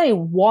going to say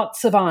what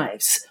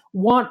survives,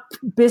 what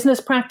business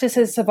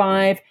practices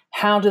survive,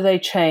 how do they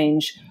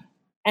change,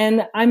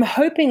 and I'm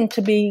hoping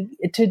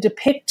to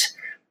depict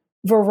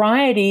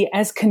variety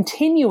as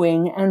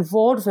continuing and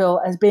vaudeville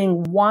as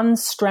being one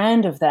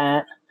strand of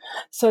that,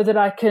 so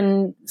that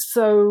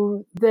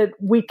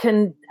we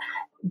can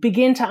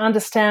begin to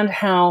understand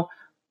how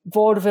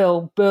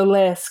vaudeville,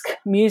 burlesque,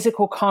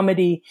 musical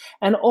comedy,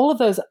 and all of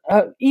those,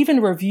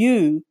 even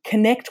revue,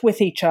 connect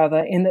with each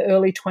other in the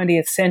early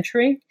 20th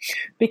century.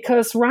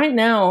 Because right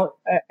now,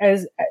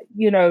 as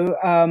you know,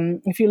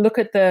 if you look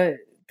at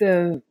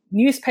the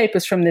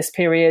newspapers from this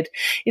period,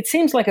 it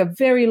seems like a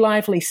very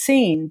lively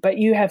scene, but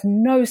you have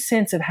no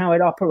sense of how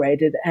it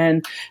operated.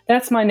 And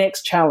that's my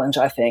next challenge,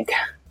 I think.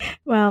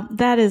 Well,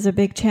 that is a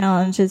big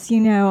challenge. As you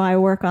know, I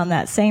work on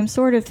that same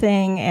sort of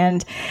thing,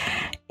 and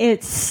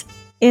it's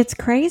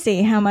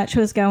crazy how much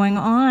was going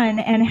on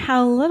and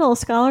how little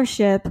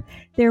scholarship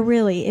there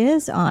really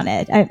is on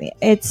it. I mean,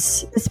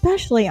 it's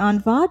especially on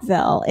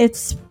vaudeville.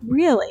 It's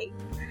really,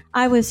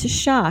 I was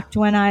shocked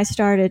when I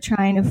started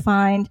trying to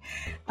find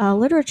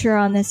literature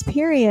on this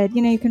period.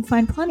 You know, you can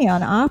find plenty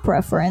on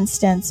opera, for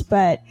instance,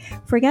 but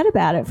forget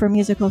about it for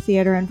musical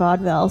theater and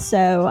vaudeville.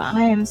 So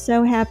I am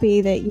so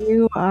happy that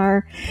you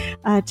are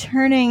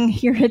turning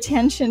your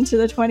attention to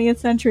the 20th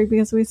century,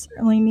 because we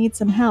certainly need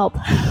some help.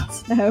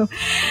 So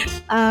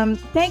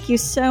thank you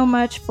so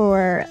much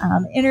for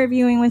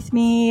interviewing with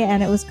me,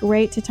 and it was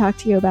great to talk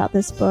to you about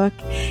this book,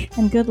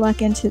 and good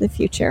luck into the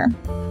future.